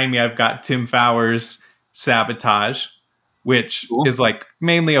behind me, I've got Tim Fowers' Sabotage, which is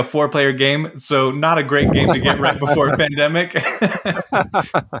mainly a 4-player game. So not a great game to get right before pandemic.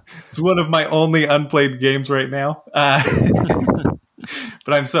 It's one of my only unplayed games right now.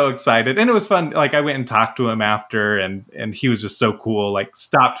 But I'm so excited. And it was fun. I went and talked to him after, and he was just so cool.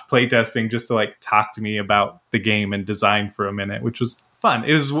 Stopped playtesting just to talk to me about the game and design for a minute, which was fun.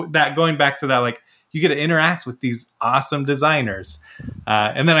 It was that going back to that, you get to interact with these awesome designers.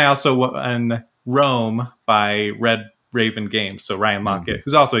 And then I also won Rome by Red Raven Games. So Ryan Lockett,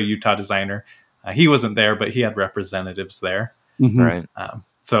 who's also a Utah designer. He wasn't there, but he had representatives there. Mm-hmm. Right.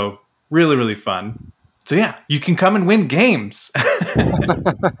 So really, really fun. So yeah, you can come and win games.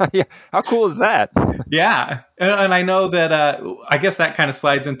 Yeah, how cool is that? Yeah, and I know that I guess that kind of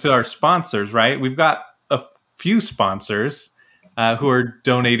slides into our sponsors, right? We've got a few sponsors who are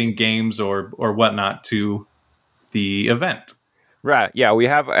donating games or whatnot to the event. Right. Yeah, we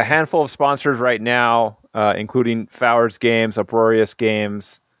have a handful of sponsors right now, including Fowers Games, Uproarious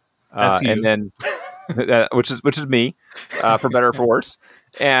Games, That's you. and then which is me, for better or for worse,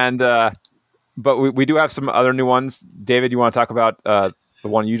 and. But we do have some other new ones. David, you want to talk about the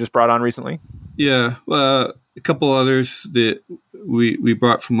one you just brought on recently? Yeah, a couple others that we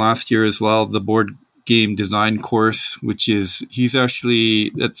brought from last year as well. The board game design course, that's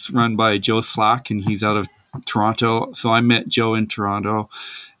run by Joe Slack, and he's out of Toronto. So I met Joe in Toronto,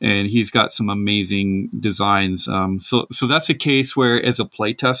 and he's got some amazing designs. So that's a case where, as a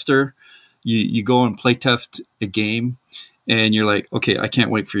playtester, you go and playtest a game. And you're like, okay, I can't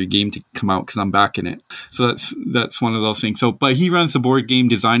wait for your game to come out because I'm backing it. So that's one of those things. So, but he runs the board game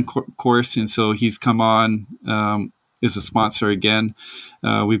design course, and so he's come on as a sponsor again.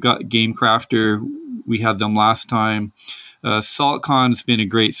 We've got Game Crafter. We had them last time. SaltCon's been a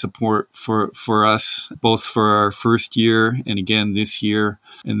great support for us, both for our first year and again this year.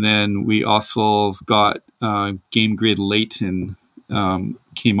 And then we also got Game Grid Layton.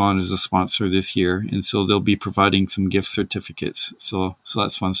 Came on as a sponsor this year, and so they'll be providing some gift certificates. So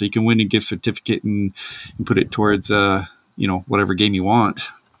that's fun. So you can win a gift certificate and put it towards whatever game you want.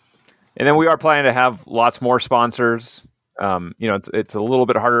 And then we are planning to have lots more sponsors. It's a little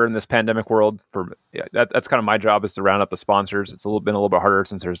bit harder in this pandemic world. That's kind of my job, is to round up the sponsors. It's been a little bit harder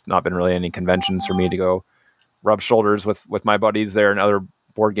since there's not been really any conventions for me to go rub shoulders with my buddies there and other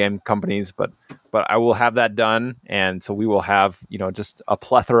board game companies, but I will have that done, and so we will have just a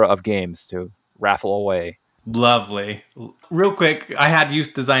plethora of games to raffle away. Lovely. Real quick, I had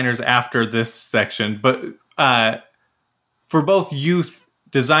youth designers after this section, but for both youth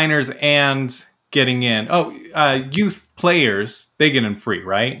designers and getting in, youth players, they get in free,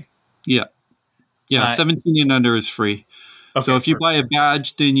 right? Yeah, 17 and under is free. Okay, so if you buy a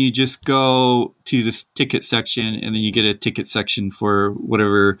badge, then you just go to this ticket section, and then you get a ticket section for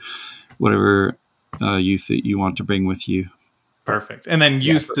whatever youth that you want to bring with you. Perfect. And then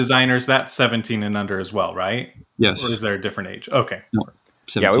youth designers, that's 17 and under as well, right? Yes. Or is there a different age? Okay. No,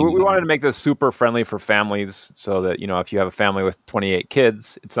 yeah, we wanted to make this super friendly for families, so that if you have a family with 28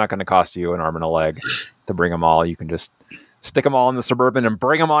 kids, it's not going to cost you an arm and a leg to bring them all. You can just stick them all in the Suburban and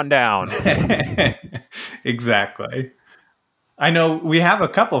bring them on down. Exactly. I know we have a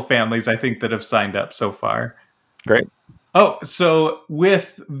couple families, I think, that have signed up so far. Great. Oh, so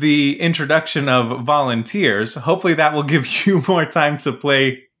with the introduction of volunteers, hopefully that will give you more time to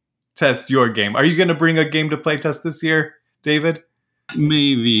play test your game. Are you going to bring a game to play test this year, David?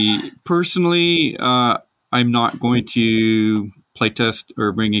 Maybe. Personally, I'm not going to playtest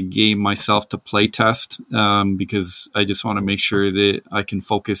or bring a game myself to playtest because I just want to make sure that I can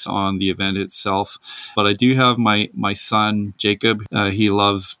focus on the event itself. But I do have my son, Jacob. He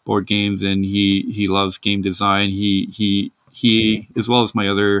loves board games and he loves game design. He as well as my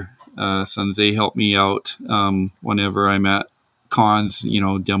other sons, they help me out whenever I'm at cons,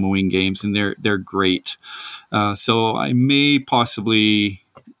 demoing games, and they're great. So I may possibly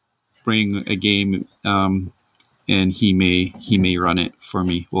bring a game, and he may run it for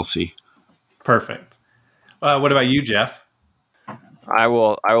me. We'll see. Perfect. What about you, Jeff? I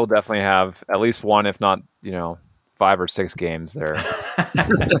will definitely have at least one, if not 5 or 6 games there.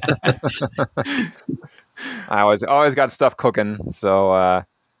 I always got stuff cooking. So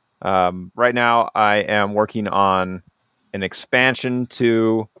right now I am working on an expansion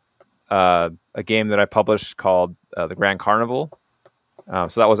to a game that I published called The Grand Carnival.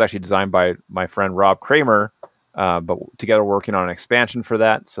 So that was actually designed by my friend Rob Kramer, but together we're working on an expansion for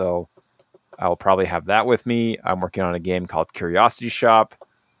that. So I'll probably have that with me. I'm working on a game called Curiosity Shop,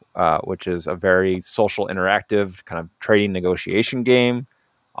 which is a very social, interactive kind of trading negotiation game.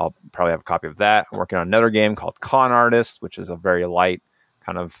 I'll probably have a copy of that. I'm working on another game called Con Artist, which is a very light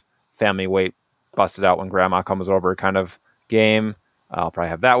kind of family weight, busted out when grandma comes over kind of game. I'll probably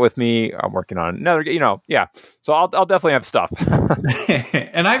have that with me. I'm working on another, yeah. So I'll definitely have stuff.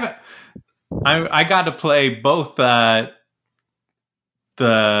 And I got to play both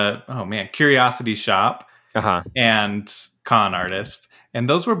Curiosity Shop and Con Artist, and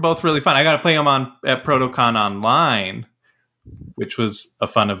those were both really fun. I got to play them at ProtoCON Online, which was a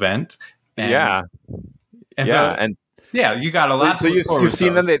fun event. And you got a lot. So you've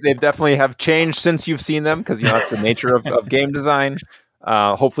seen them. They definitely have changed since you've seen them, because that's the nature of game design.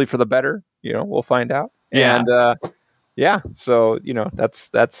 Hopefully for the better. We'll find out. Yeah. And so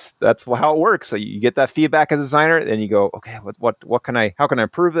that's how it works. So you get that feedback as a designer, and you go, okay, how can I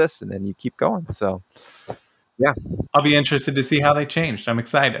improve this? And then you keep going. So yeah, I'll be interested to see how they changed. I'm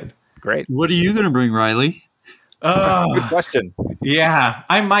excited. Great. What are you going to bring, Riley? Good question. Yeah,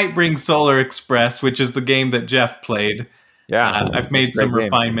 I might bring Solar Express, which is the game that Jeff played. Yeah, I've made some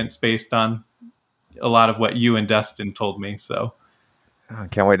refinements based on a lot of what you and Dustin told me. So I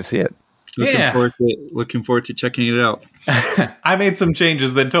can't wait to see it. Looking forward to checking it out. I made some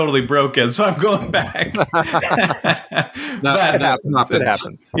changes that totally broke it, so I'm going back. That happens.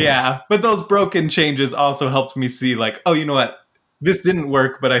 Yeah, but those broken changes also helped me see, like, oh, you know what? This didn't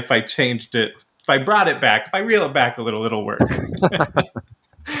work, but if I changed it, if I brought it back, if I reel it back a little, it'll work.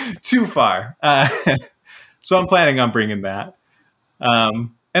 Too far. So I'm planning on bringing that.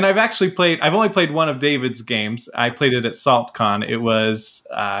 And I've only played one of David's games. I played it at SaltCon. It was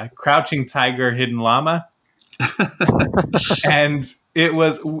Crouching Tiger, Hidden Llama. And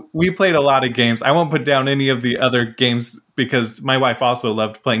we played a lot of games. I won't put down any of the other games because my wife also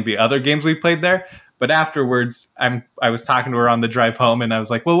loved playing the other games we played there. But afterwards, I was talking to her on the drive home, and I was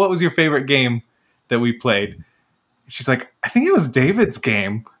like, well, what was your favorite game that we played? She's like, I think it was David's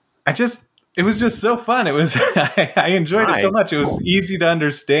game. It was just so fun. It was I enjoyed it so much. It was easy to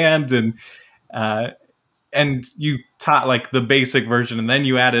understand, and you taught like the basic version, and then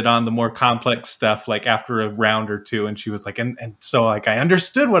you added on the more complex stuff like after a round or two. And she was like, and so like I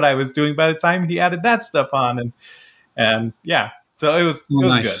understood what I was doing by the time he added that stuff on, and yeah, so it was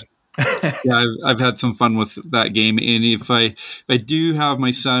nice. Good. Yeah, I've had some fun with that game, and if I do have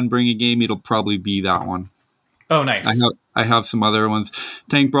my son bring a game, it'll probably be that one. Oh, nice. I have some other ones.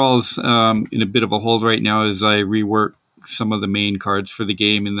 Tank Brawl's in a bit of a hold right now as I rework some of the main cards for the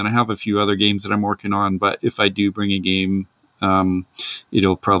game, and then I have a few other games that I'm working on. But if I do bring a game,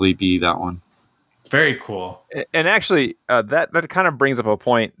 it'll probably be that one. Very cool. And actually, that kind of brings up a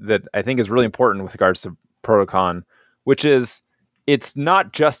point that I think is really important with regards to ProtoCon, which is it's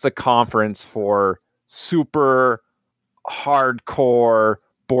not just a conference for super hardcore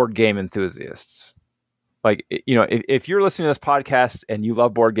board game enthusiasts. Like, if you're listening to this podcast and you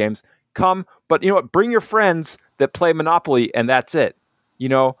love board games, come. But you know what? Bring your friends that play Monopoly, and that's it.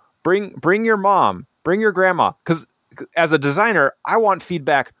 Bring your mom, bring your grandma. Because as a designer, I want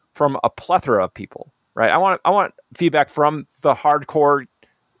feedback from a plethora of people, right? I want feedback from the hardcore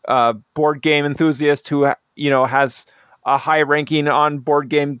board game enthusiast who has a high ranking on Board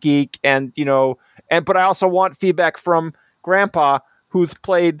Game Geek, but I also want feedback from Grandpa who's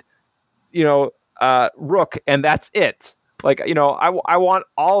played, Rook, and that's it. Like, I want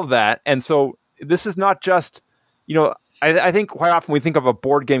all of that. And so this is not just, I think quite often we think of a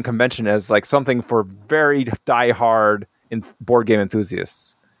board game convention as like something for very diehard board game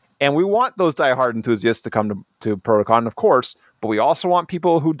enthusiasts. And we want those diehard enthusiasts to come to ProtoCon, of course, but we also want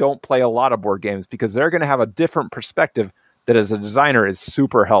people who don't play a lot of board games because they're going to have a different perspective that as a designer is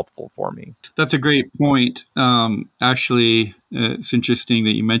super helpful for me. That's a great point. Actually, it's interesting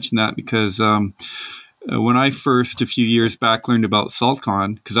that you mentioned that because when I first, a few years back, learned about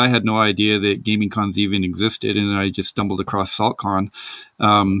SaltCon, because I had no idea that gaming cons even existed, and I just stumbled across SaltCon.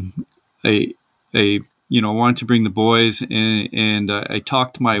 I wanted to bring the boys, and I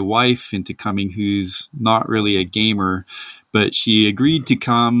talked my wife into coming, who's not really a gamer, but she agreed to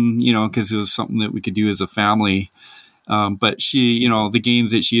come, because it was something that we could do as a family. But she, the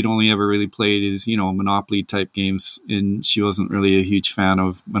games that she had only ever really played is, Monopoly type games, and she wasn't really a huge fan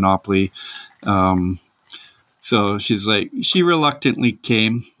of Monopoly. So she reluctantly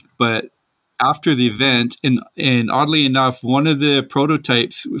came, but after the event, and oddly enough, one of the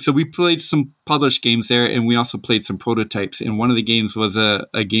prototypes, so we played some published games there, and we also played some prototypes, and one of the games was a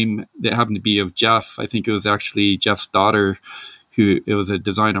game that happened to be of Jeff. I think it was actually Jeff's daughter, it was a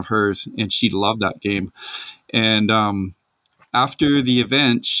design of hers, and she loved that game. And after the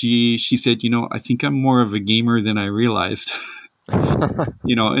event, she said, I think I'm more of a gamer than I realized.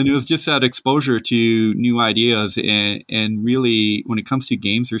 And it was just that exposure to new ideas, and really, when it comes to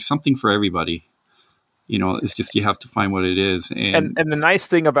games, there's something for everybody. It's just you have to find what it is. And the nice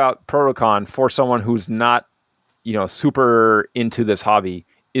thing about ProtoCon for someone who's not, super into this hobby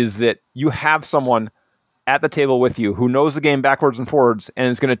is that you have someone at the table with you who knows the game backwards and forwards and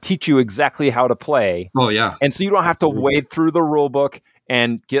is going to teach you exactly how to play. Oh yeah. And so you don't have to wade through the rule book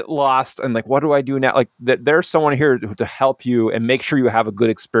and get lost and what do I do now? There's someone here to help you and make sure you have a good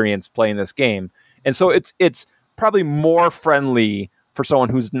experience playing this game. And so it's probably more friendly for someone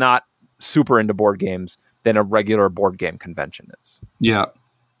who's not super into board games than a regular board game convention is. Yeah,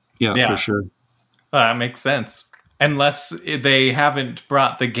 for sure. That makes sense. Unless they haven't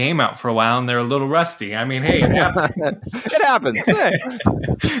brought the game out for a while and they're a little rusty. I mean, hey, it happens. Hey.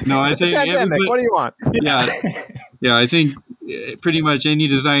 No, I think what do you want? Yeah. I think pretty much any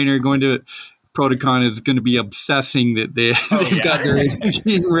designer going to ProtoCon is going to be obsessing that they've got their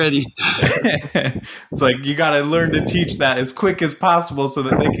machine ready. It's like you got to learn to teach that as quick as possible so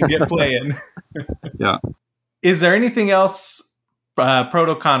that they can get playing. Yeah. Is there anything else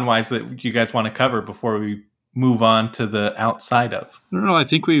ProtoCon wise that you guys want to cover before we move on to the outside of? I don't know. I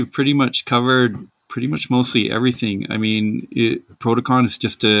think we've pretty much covered mostly everything. I mean, ProtoCon is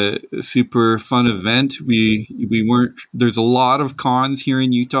just a super fun event. There's a lot of cons here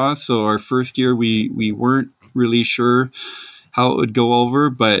in Utah. So our first year, we weren't really sure how it would go over,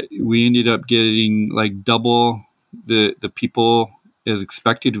 but we ended up getting double the people as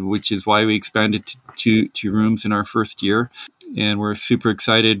expected, which is why we expanded to 2 rooms in our first year. And we're super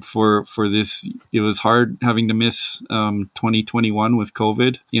excited for this. It was hard having to miss 2021 with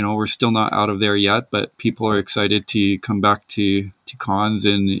COVID. We're still not out of there yet, but people are excited to come back to cons.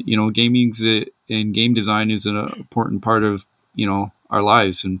 And, gaming's and game design is an important part of, our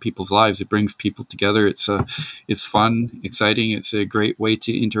lives and people's lives. It brings people together. It's fun, exciting. It's a great way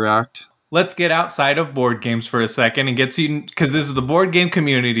to interact. Let's get outside of board games for a second and get to, because this is the board game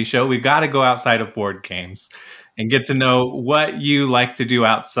community show. We got to go outside of board games and get to know what you like to do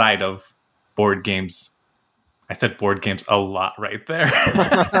outside of board games. I said board games a lot right there.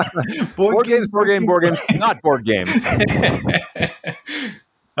 board games, not board games.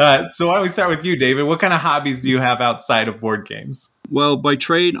 So why don't we start with you, David? What kind of hobbies do you have outside of board games? Well, by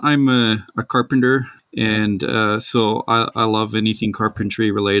trade, I'm a carpenter. And so I love anything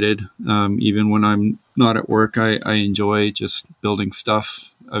carpentry related. Even when I'm not at work, I enjoy just building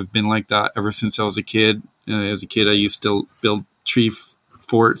stuff. I've been like that ever since I was a kid. As a kid, I used to build tree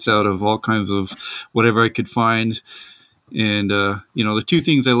forts out of all kinds of whatever I could find. And, the 2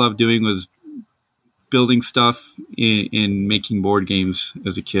 things I loved doing was building stuff and making board games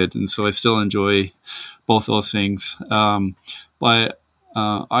as a kid. And so I still enjoy both those things. But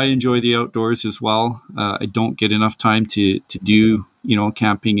I enjoy the outdoors as well. I don't get enough time to do,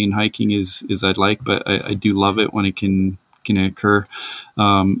 camping and hiking as I'd like, but I do love it when it can occur.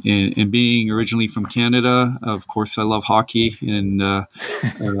 And being originally from Canada, of course, I love hockey, and I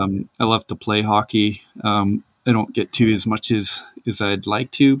love to play hockey. I don't get to as much as I'd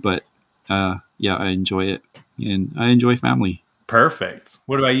like to, but I enjoy it, and I enjoy family. Perfect.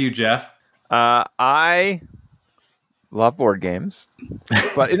 What about you, Jeff? I love board games,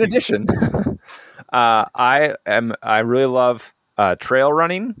 but in addition, I really love trail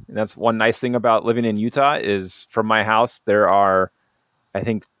running. And that's one nice thing about living in Utah is from my house, there are, I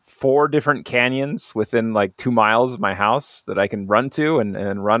think, 4 different canyons within 2 miles of my house that I can run to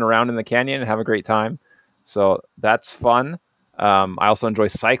and run around in the canyon and have a great time. So that's fun. I also enjoy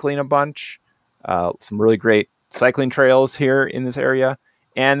cycling a bunch. Some really great cycling trails here in this area.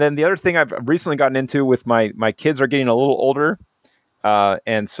 And then the other thing I've recently gotten into with my kids are getting a little older.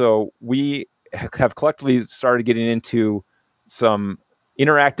 And so we have collectively started getting into some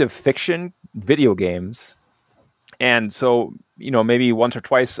interactive fiction video games. And so, maybe once or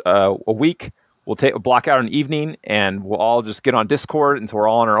twice a week, we'll block out an evening and we'll all just get on Discord. And so we're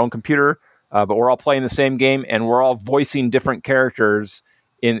all on our own computer, but we're all playing the same game and we're all voicing different characters.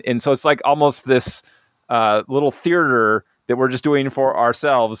 And so it's like almost this little theater that we're just doing for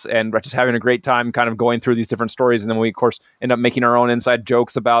ourselves, and we're just having a great time kind of going through these different stories. And then we, of course, end up making our own inside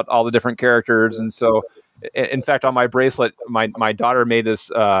jokes about all the different characters. And so, in fact, on my bracelet, my daughter made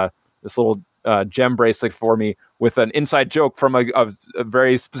this little gem bracelet for me with an inside joke from a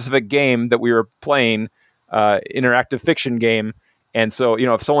very specific game that we were playing, interactive fiction game. And so,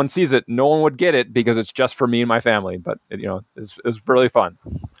 if someone sees it, no one would get it because it's just for me and my family. But, it's really fun.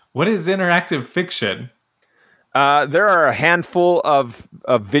 What is interactive fiction? There are a handful of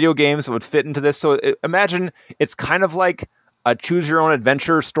video games that would fit into this. So imagine it's kind of like a choose your own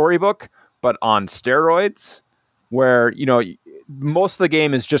adventure storybook, but on steroids, where, most of the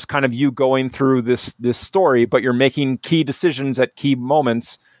game is just kind of you going through this story, but you're making key decisions at key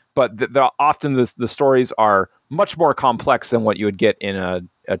moments. But often the stories are much more complex than what you would get in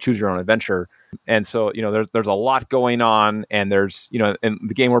a choose your own adventure. And so, there's a lot going on, and there's, in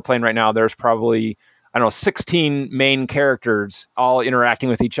the game we're playing right now, there's probably, 16 main characters all interacting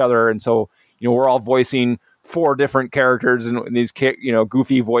with each other. And so, we're all voicing 4 different characters and these,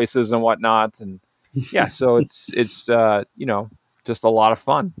 goofy voices and whatnot. And yeah, so it's just a lot of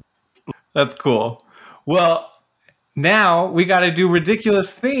fun. That's cool. Well, now we got to do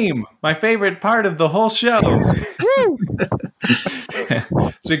ridiculous theme, my favorite part of the whole show.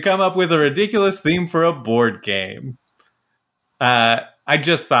 So we come up with a ridiculous theme for a board game. I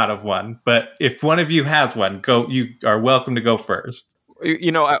just thought of one, but if one of you has one, you are welcome to go first.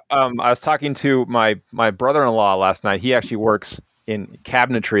 I was talking to my brother-in-law last night. He actually works in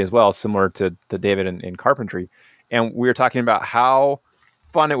cabinetry as well, similar to David in carpentry. And we were talking about how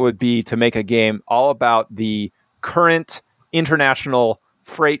fun it would be to make a game all about the current international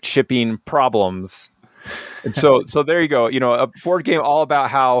freight shipping problems. And so there you go. A board game all about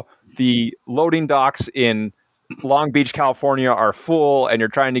how the loading docks in Long Beach, California are full, and you're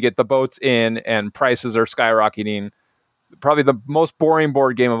trying to get the boats in, and prices are skyrocketing. Probably the most boring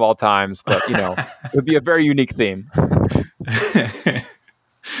board game of all times, but it would be a very unique theme. That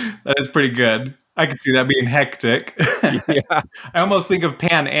is pretty good. I could see that being hectic. Yeah. I almost think of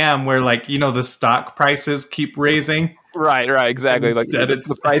Pan Am, where the stock prices keep raising. Right, exactly. Instead,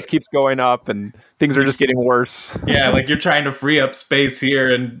 the price keeps going up, and things are just getting worse. Yeah, you're trying to free up space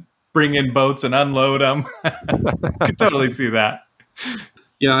here and bring in boats and unload them. I could totally see that.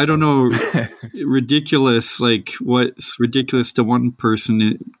 Yeah, I don't know. Ridiculous, what's ridiculous to one person,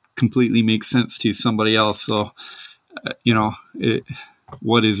 it completely makes sense to somebody else. So,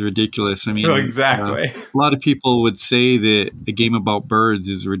 what is ridiculous? I mean, exactly. A lot of people would say that a game about birds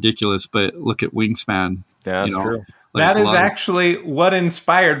is ridiculous, but look at Wingspan. Yeah, that's true. That is actually what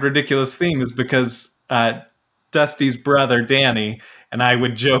inspired Ridiculous Theme, is because Dusty's brother, Danny, and I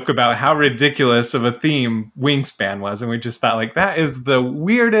would joke about how ridiculous of a theme Wingspan was. And we just thought, that is the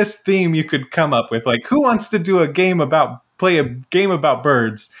weirdest theme you could come up with. Who wants to play a game about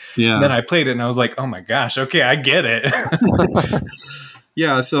birds? Yeah. And then I played it and I was like, oh my gosh, okay, I get it.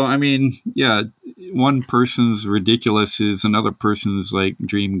 Yeah. So, I mean, one person's ridiculous is another person's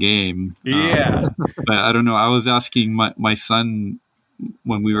dream game. Yeah. But I don't know. I was asking my son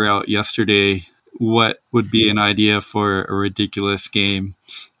when we were out yesterday, what would be an idea for a ridiculous game,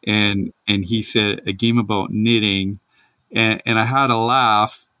 and he said a game about knitting, and I had a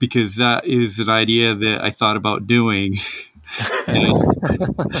laugh because that is an idea that I thought about doing.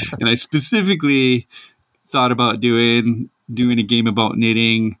 and I specifically thought about doing a game about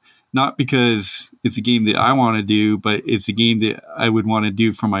knitting, not because it's a game that I want to do, but it's a game that I would want to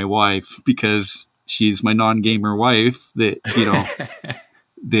do for my wife, because she's my non-gamer wife that,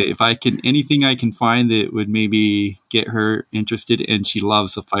 that if anything I can find that would maybe get her interested, and she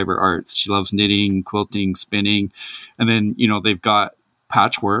loves the fiber arts. She loves knitting, quilting, spinning. And then, they've got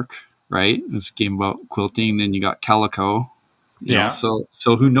patchwork, right? It's a game about quilting. Then you got calico. Yeah. So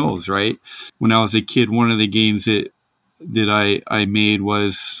who knows, right? When I was a kid, one of the games that I made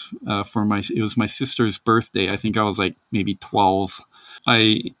was it was my sister's birthday. I think I was maybe 12.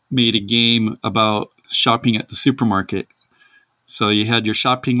 I made a game about shopping at the supermarket. So you had your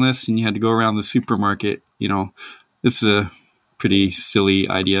shopping list and you had to go around the supermarket. It's a pretty silly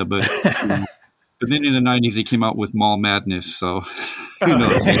idea, but But then in the 90s, they came out with Mall Madness. So who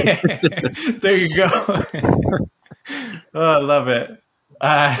knows? There you go. Oh, I love it.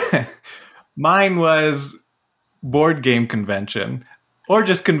 Mine was board game convention, or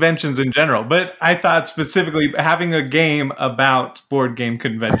just conventions in general. But I thought specifically having a game about board game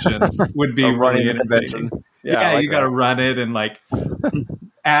conventions would be really entertaining. Yeah, like you got to run it and like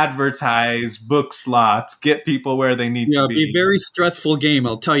advertise, book slots, get people where they need to be. Yeah, be a very stressful game,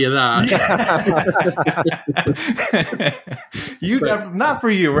 I'll tell you that. Not for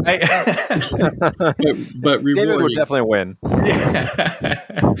you, right? but rewarding. David would definitely win.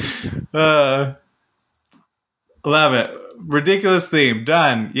 Yeah. Love it. Ridiculous theme.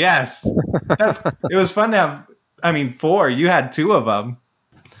 Done. Yes. It was fun to have. 4. You had 2 of them.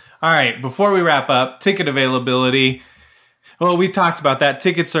 All right. Before we wrap up, ticket availability. Well, we talked about that.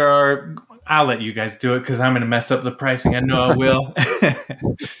 Tickets are. I'll let you guys do it because I'm going to mess up the pricing. I know I will.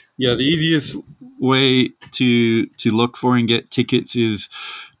 Yeah, the easiest way to look for and get tickets is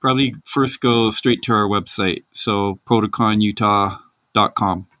probably first go straight to our website. So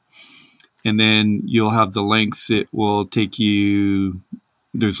protoconutah.com. And then you'll have the links. It will take you,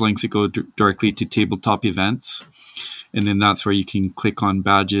 there's links that go directly to tabletop events. And then that's where you can click on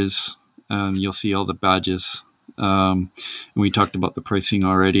badges. You'll see all the badges. And we talked about the pricing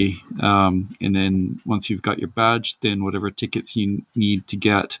already. And then once you've got your badge, then whatever tickets you need to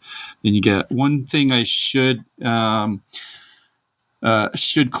get, then you get. One thing I should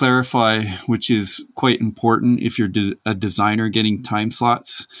clarify, which is quite important if you're a designer getting time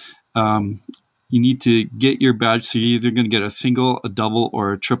slots. You need to get your badge. So you're either going to get a single, a double,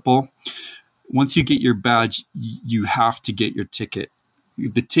 or a triple. Once you get your badge, you have to get your ticket.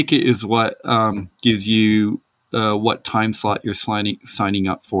 The ticket is what gives you what time slot you're signing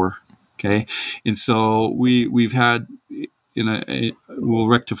up for. Okay, and so we've had. We'll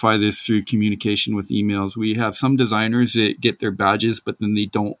rectify this through communication with emails. We have some designers that get their badges, but then they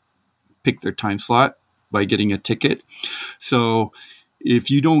don't pick their time slot by getting a ticket. So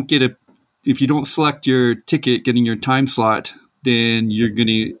if you don't select your ticket getting your time slot, then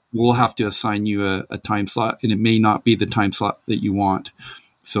we'll have to assign you a time slot, and it may not be the time slot that you want.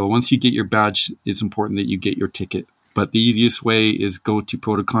 So once you get your badge, it's important that you get your ticket. But the easiest way is go to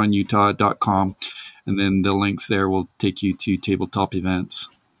protoconutah.com, and then the links there will take you to tabletop events.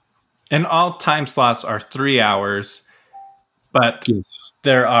 And all time slots are 3 hours, but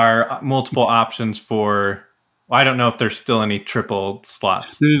there are multiple options for. I don't know if there's still any triple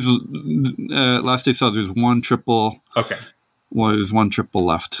slots. There's last I saw, there's one triple. Okay. Well, there's one triple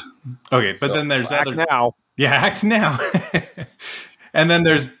left. Okay, but then there's act now. Yeah, act now. And then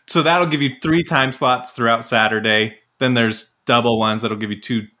so that'll give you 3 time slots throughout Saturday. Then there's double ones that'll give you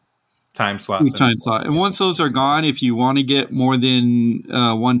 2 time slots. 2 time slot. And once those are gone, if you want to get more than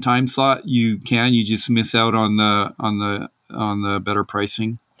one time slot, you can. You just miss out on the better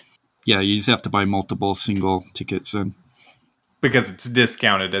pricing. Yeah, you just have to buy multiple single tickets in. Because it's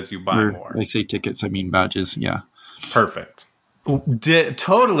discounted as you buy more. I say tickets, I mean badges, yeah. Perfect.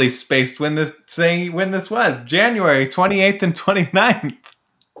 Totally spaced when this was. January 28th and 29th.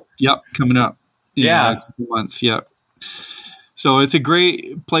 Yep, coming up. Yeah. In 2 months, yep. So it's a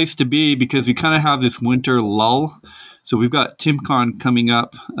great place to be because we kind of have this winter lull. So we've got TimCon coming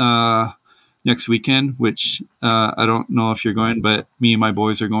up next weekend, which I don't know if you're going, but me and my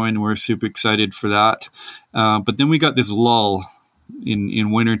boys are going, and we're super excited for that. But then we got this lull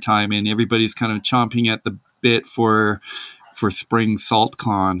in wintertime, and everybody's kind of chomping at the bit for Spring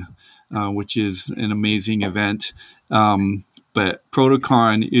SaltCon, which is an amazing event. But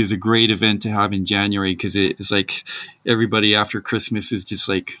ProtoCon is a great event to have in January because it's like everybody after Christmas is just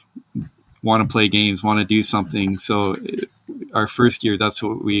like want to play games, want to do something. So our first year, that's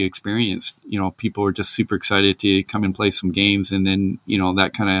what we experienced. People were just super excited to come and play some games. And then,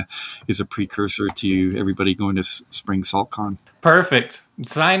 that kind of is a precursor to everybody going to Spring SaltCon. Perfect.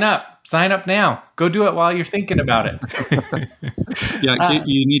 Sign up now. Go do it while you're thinking about it. Yeah.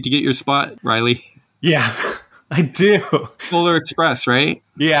 You need to get your spot, Riley. Yeah, I do. Solar Express, right?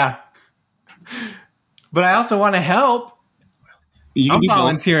 Yeah. But I also want to help. I'm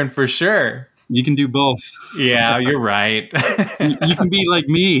volunteering for sure. You can do both. Yeah, you're right. You can be like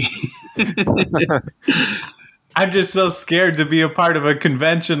me. I'm just so scared to be a part of a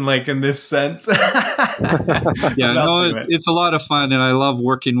convention like in this sense. Yeah, no, it's a lot of fun, and I love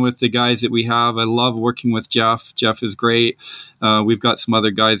working with the guys that we have. I love working with Jeff. Jeff is great. We've got some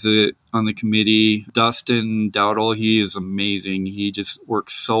other guys on the committee. Dustin Dowdle, he is amazing. He just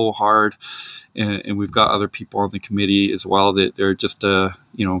works so hard. And we've got other people on the committee as well that they're just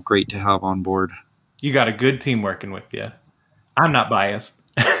great to have on board. You got a good team working with you. I'm not biased.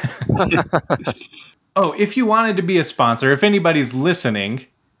 Oh, if you wanted to be a sponsor, if anybody's listening,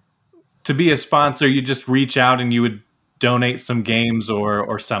 to be a sponsor, you just reach out and you would donate some games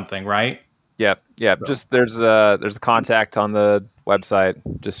or something, right? Yep. So. Just there's a contact on the website.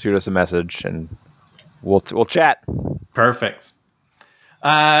 Just shoot us a message and we'll chat. Perfect.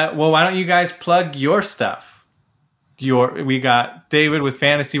 Well, why don't you guys plug your stuff? We got David with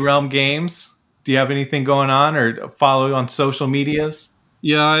Fantasy Realm Games. Do you have anything going on or follow on social medias?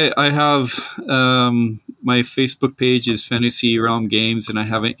 Yeah, I have my Facebook page is Fantasy Realm Games, and I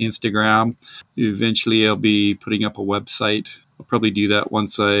have an Instagram. Eventually, I'll be putting up a website. I'll probably do that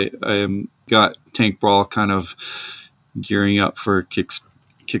once I got Tank Brawl kind of gearing up for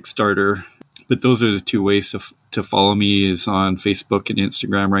Kickstarter. But those are the two ways to follow me is on Facebook and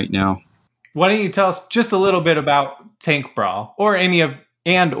Instagram right now. Why don't you tell us just a little bit about Tank Brawl or any of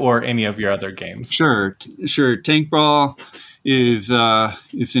your other games? Sure. Tank Brawl is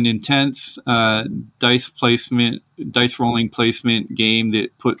an intense dice rolling placement game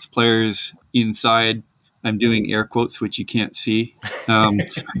that puts players inside. I'm doing air quotes, which you can't see.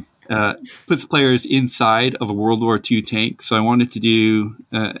 Puts players inside of a World War II tank. So I wanted to do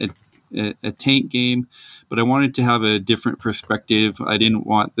a tank game, but I wanted to have a different perspective. I didn't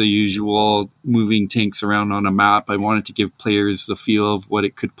want the usual moving tanks around on a map. I wanted to give players the feel of what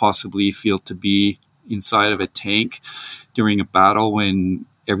it could possibly feel to be inside of a tank during a battle when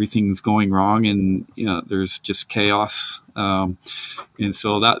everything's going wrong and there's just chaos. And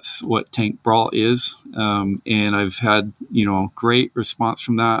so that's what Tank Brawl is. And I've had great response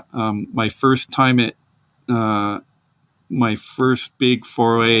from that. My first time at my first big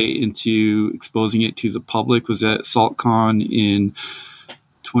foray into exposing it to the public was at SaltCon in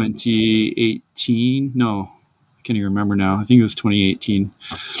 2018. No, I can't even remember now. I think it was 2018.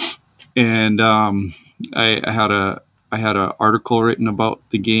 And I had an article written about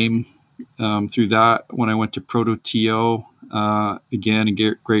the game through that. When I went to ProtoTO, again,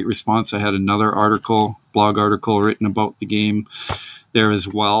 a great response. I had another blog article written about the game there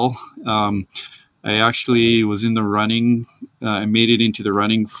as well. I actually was in the running. I made it into the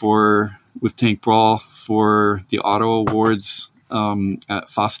running with Tank Brawl for the Auto Awards at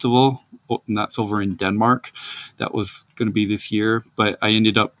Festival, and that's over in Denmark. That was going to be this year, but I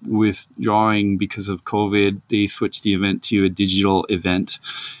ended up withdrawing because of COVID. They switched the event to a digital event,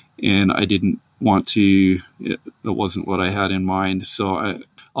 and I didn't want to. It wasn't what I had in mind, so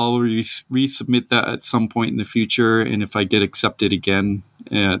I'll resubmit that at some point in the future, and if I get accepted again,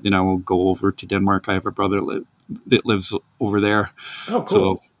 then I will go over to Denmark. I have a brother that lives over there. Oh, cool.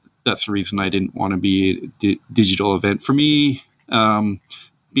 So that's the reason I didn't want to be a digital event. For me,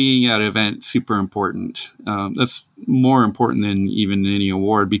 being at an event, super important. That's more important than even any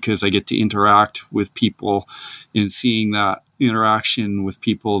award because I get to interact with people, and seeing that interaction with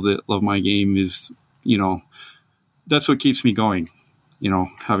people that love my game is, that's what keeps me going.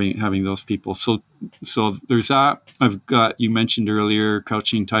 Having those people. So there's that. I've got, you mentioned earlier,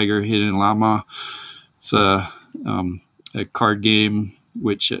 Crouching Tiger, Hidden Llama. It's a card game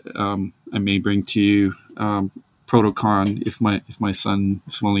which I may bring to ProtoCon if my son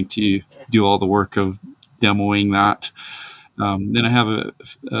is willing to do all the work of demoing that. Then I have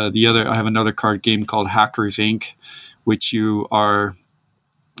I have another card game called Hackers Inc., which you are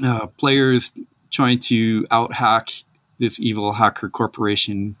players trying to out-hack this evil hacker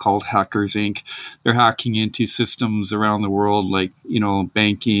corporation called Hackers Inc. They're hacking into systems around the world, like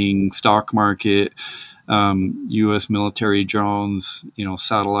banking, stock market, U.S. military drones,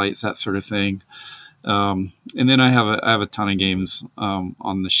 satellites, that sort of thing. And then I have a ton of games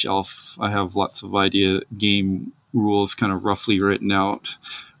on the shelf. I have lots of game rules kind of roughly written out.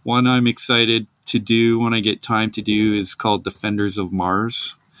 One I'm excited to do when I get time to do is called Defenders of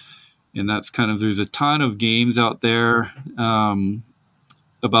Mars. And that's there's a ton of games out there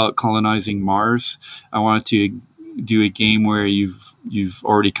about colonizing Mars. I wanted to do a game where you've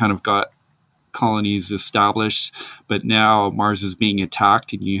already kind of got colonies established, but now Mars is being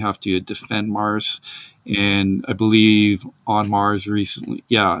attacked and you have to defend Mars. And I believe On Mars recently,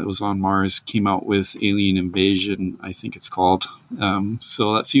 it was On Mars, came out with Alien Invasion, I think it's called.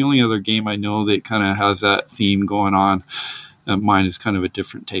 So that's the only other game I know that kind of has that theme going on. Mine is kind of a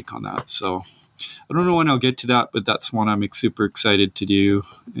different take on that. So I don't know when I'll get to that, but that's one I'm super excited to do.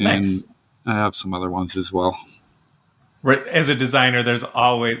 And nice. I have some other ones as well. Right. As a designer, there's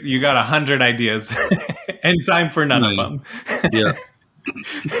always, you got 100 ideas and time for none of them. Yeah.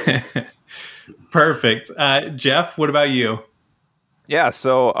 Perfect. Jeff, what about you? Yeah,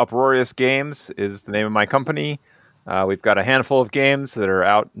 so Uproarious Games is the name of my company. We've got a handful of games that are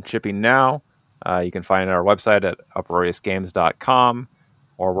out and shipping now. You can find our website at uproariousgames.com.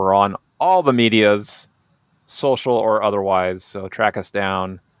 or we're on all the medias, social or otherwise. So track us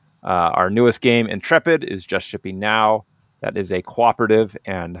down. Our newest game, Intrepid, is just shipping now. That is a cooperative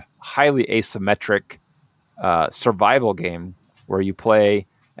and highly asymmetric survival game where you play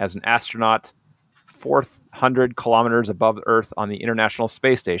as an astronaut 400 kilometers above Earth on the International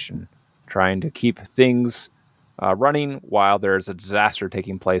Space Station, trying to keep things running while there's a disaster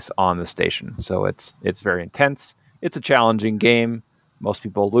taking place on the station. So it's very intense. It's a challenging game. Most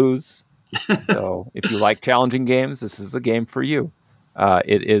people lose. So if you like challenging games, this is the game for you.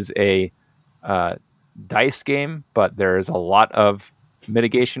 It is a dice game, but there is a lot of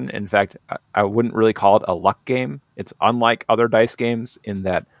mitigation. In fact, I wouldn't really call it a luck game. It's unlike other dice games in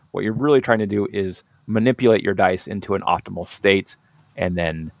that what you're really trying to do is manipulate your dice into an optimal state and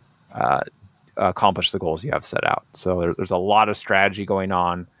then accomplish the goals you have set out. So there's a lot of strategy going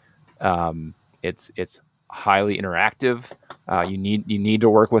on. It's highly interactive. You need to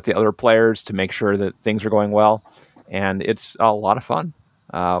work with the other players to make sure that things are going well, and it's a lot of fun.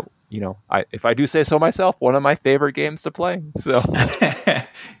 If I do say so myself, one of my favorite games to play. So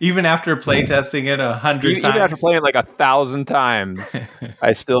even after playtesting it 100 times, even after playing it like 1,000 times,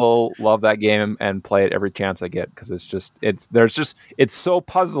 I still love that game and play it every chance I get because it's so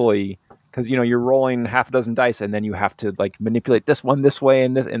puzzly. Because you're rolling half a dozen dice, and then you have to like manipulate this one this way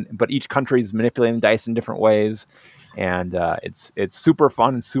but each country is manipulating dice in different ways, and it's super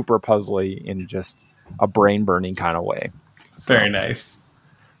fun and super puzzly in just a brain burning kind of way. So. Very nice.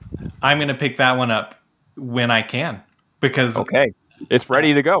 I'm going to pick that one up when I can because it's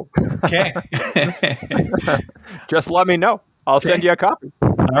ready to go. Okay, just let me know. I'll send you a copy.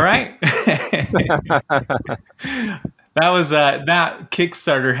 All right. That was that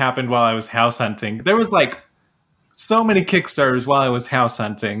Kickstarter happened while I was house hunting. There was like so many Kickstarters while I was house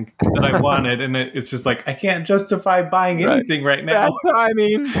hunting that I wanted, and it's just like I can't justify buying anything right now. That's what I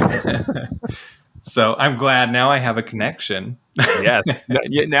mean. So I'm glad now I have a connection. Yes,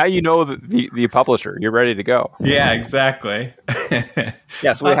 now you know the publisher. You're ready to go. Yeah, exactly.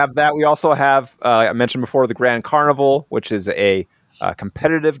 So we have that. We also have I mentioned before the Grand Carnival, which is a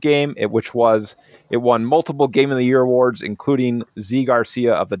competitive game. It won multiple Game of the Year awards, including Z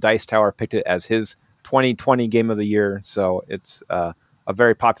Garcia of the Dice Tower picked it as his 2020 Game of the Year. So it's a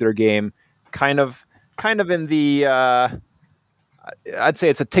very popular game. Kind of in the I'd say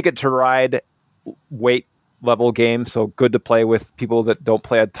it's a Ticket to Ride weight level game. So good to play with people that don't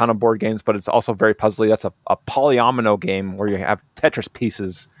play a ton of board games, but it's also very puzzly. That's a polyomino game where you have Tetris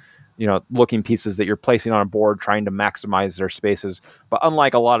pieces. Looking pieces that you're placing on a board, trying to maximize their spaces. But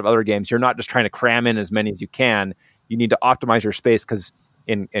unlike a lot of other games, you're not just trying to cram in as many as you can. You need to optimize your space because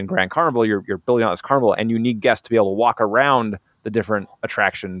in Grand Carnival, you're building out this carnival, and you need guests to be able to walk around the different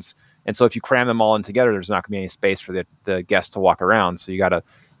attractions. And so if you cram them all in together, there's not going to be any space for the guests to walk around. So you gotta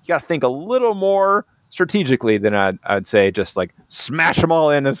think a little more strategically than I'd say just like smash them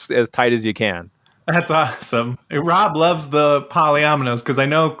all in as tight as you can. That's awesome. Rob loves the polyominoes because I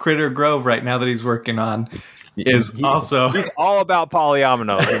know Critter Grove right now that he's working on he's all about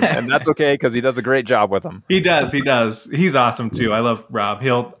polyominoes, and that's okay because he does a great job with them. He does. He's awesome too. I love Rob.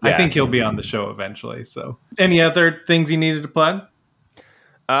 I think he'll be on the show eventually. So, any other things you needed to plug?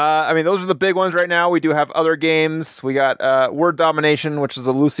 Those are the big ones right now. We do have other games. We got Word Domination, which is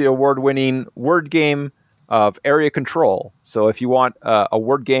a Lucy Award-winning word game of area control. So if you want a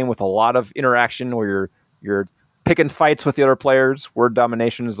word game with a lot of interaction where you're picking fights with the other players, Word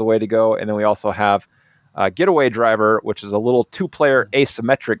Domination is the way to go. And then we also have Getaway Driver, which is a little 2-player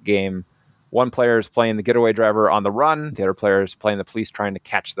asymmetric game. One player is playing the getaway driver on the run. The other player is playing the police trying to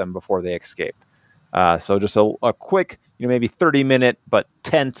catch them before they escape. So just a quick, maybe 30-minute but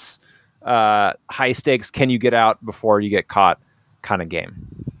tense, high stakes, can you get out before you get caught kind of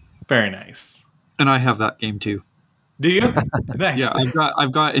game. Very nice. And I have that game too. Do you? Nice. Yeah,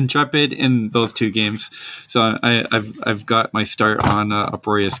 I've got Intrepid in those two games, so I've got my start on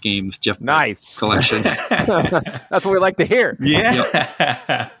Uproarious Games Jeff nice collection. That's what we like to hear. Yeah.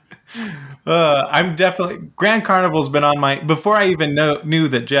 Yep. I'm definitely Grand Carnival's been on my before I even knew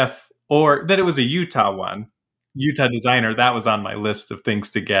that Jeff or that it was a Utah designer. That was on my list of things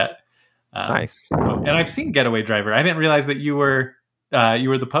to get. Nice. And I've seen Getaway Driver. I didn't realize that you were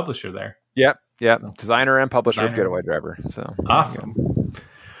the publisher there. Yep. So, designer and publisher of Getaway Driver. So awesome.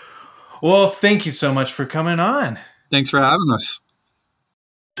 Well, thank you so much for coming on. Thanks for having us.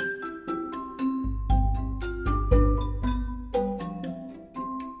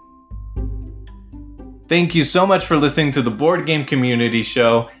 Thank you so much for listening to the Board Game Community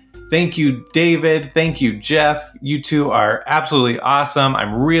Show. Thank you, David. Thank you, Jeff. You two are absolutely awesome.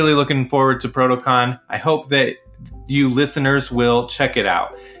 I'm really looking forward to ProtoCon. I hope that you listeners will check it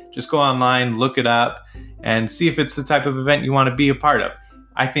out. Just go online, look it up, and see if it's the type of event you want to be a part of.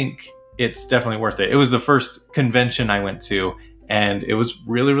 I think it's definitely worth it. It was the first convention I went to, and it was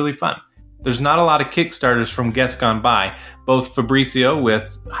really, really fun. There's not a lot of Kickstarters from guests gone by. Both Fabricio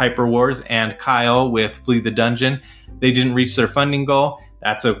with Hyper Wars and Kyle with Flee the Dungeon, they didn't reach their funding goal.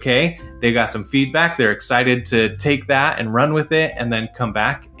 That's okay. They got some feedback. They're excited to take that and run with it and then come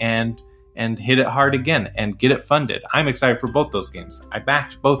back and hit it hard again and get it funded. I'm excited for both those games. I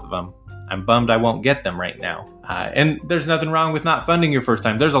backed both of them. I'm bummed I won't get them right now. And there's nothing wrong with not funding your first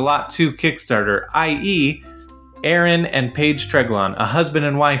time. There's a lot to Kickstarter, i.e. Aaron and Paige Treglon, a husband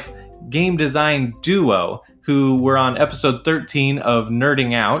and wife game design duo who were on episode 13 of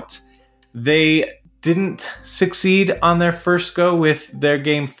Nerding Out. They didn't succeed on their first go with their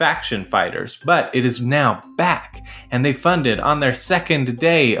game Faction Fighters, but it is now back, and they funded on their second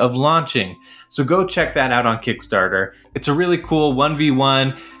day of launching. So go check that out on Kickstarter. It's a really cool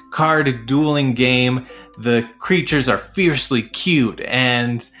 1v1 card dueling game. The creatures are fiercely cute,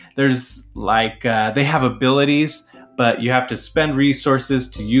 and there's they have abilities, but you have to spend resources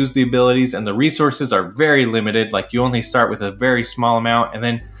to use the abilities, and the resources are very limited. Like, you only start with a very small amount, and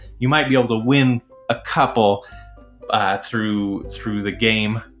then you might be able to win a couple through the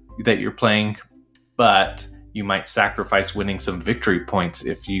game that you're playing, but you might sacrifice winning some victory points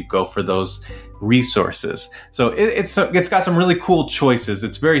if you go for those resources. So it's got some really cool choices.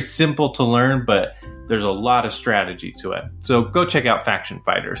 It's very simple to learn, but there's a lot of strategy to it. So go check out Faction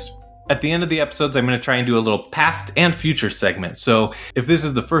Fighters. At the end of the episodes, I'm going to try and do a little past and future segment. So if this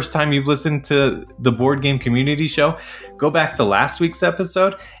is the first time you've listened to the Board Game Community Show, go back to last week's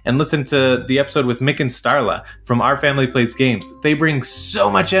episode and listen to the episode with Mick and Starla from Our Family Plays Games. They bring so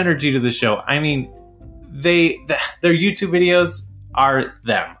much energy to the show. I mean, their YouTube videos are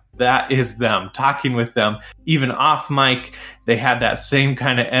them. That is them, talking with them. Even off mic, they had that same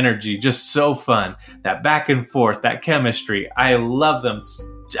kind of energy. Just so fun. That back and forth, that chemistry. I love them.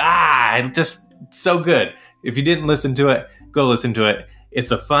 Just so good. If you didn't listen to it, go listen to it.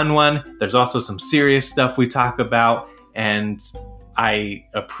 It's a fun one. There's also some serious stuff we talk about, and I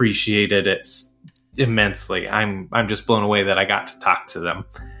appreciated it immensely. I'm just blown away that I got to talk to them.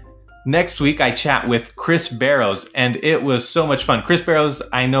 Next week, I chat with Chris Barrows, and it was so much fun. Chris Barrows,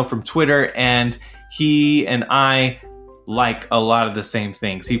 I know from Twitter, and he and I like a lot of the same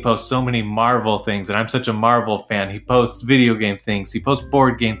things. He posts so many Marvel things, and I'm such a Marvel fan. He posts video game things, he posts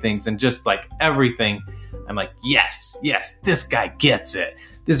board game things, and just like everything. I'm like, yes, this guy gets it.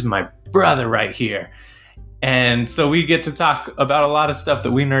 This is my brother right here. And so we get to talk about a lot of stuff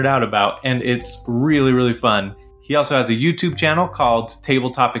that we nerd out about, and it's really, really fun. He also has a YouTube channel called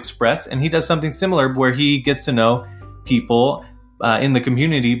Tabletop Express, and he does something similar where he gets to know people in the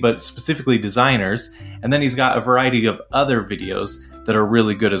community, but specifically designers. And then he's got a variety of other videos that are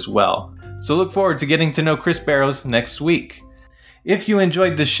really good as well. So look forward to getting to know Chris Barrows next week. If you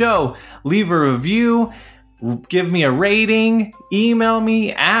enjoyed the show, leave a review, give me a rating, email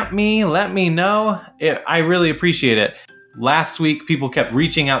me, at me, let me know. I really appreciate it. Last week, people kept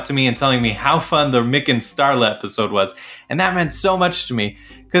reaching out to me and telling me how fun the Mick and Starla episode was. And that meant so much to me,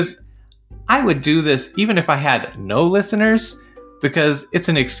 because I would do this even if I had no listeners, because it's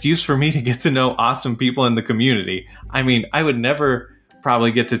an excuse for me to get to know awesome people in the community. I mean, I would never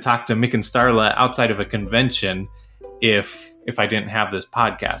probably get to talk to Mick and Starla outside of a convention if I didn't have this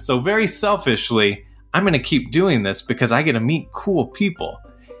podcast. So very selfishly, I'm going to keep doing this because I get to meet cool people.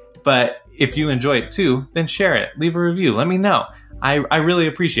 But if you enjoy it too, then share it. Leave a review. Let me know. I really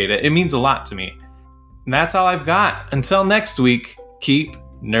appreciate it. It means a lot to me. And that's all I've got. Until next week, keep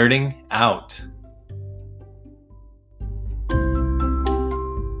nerding out.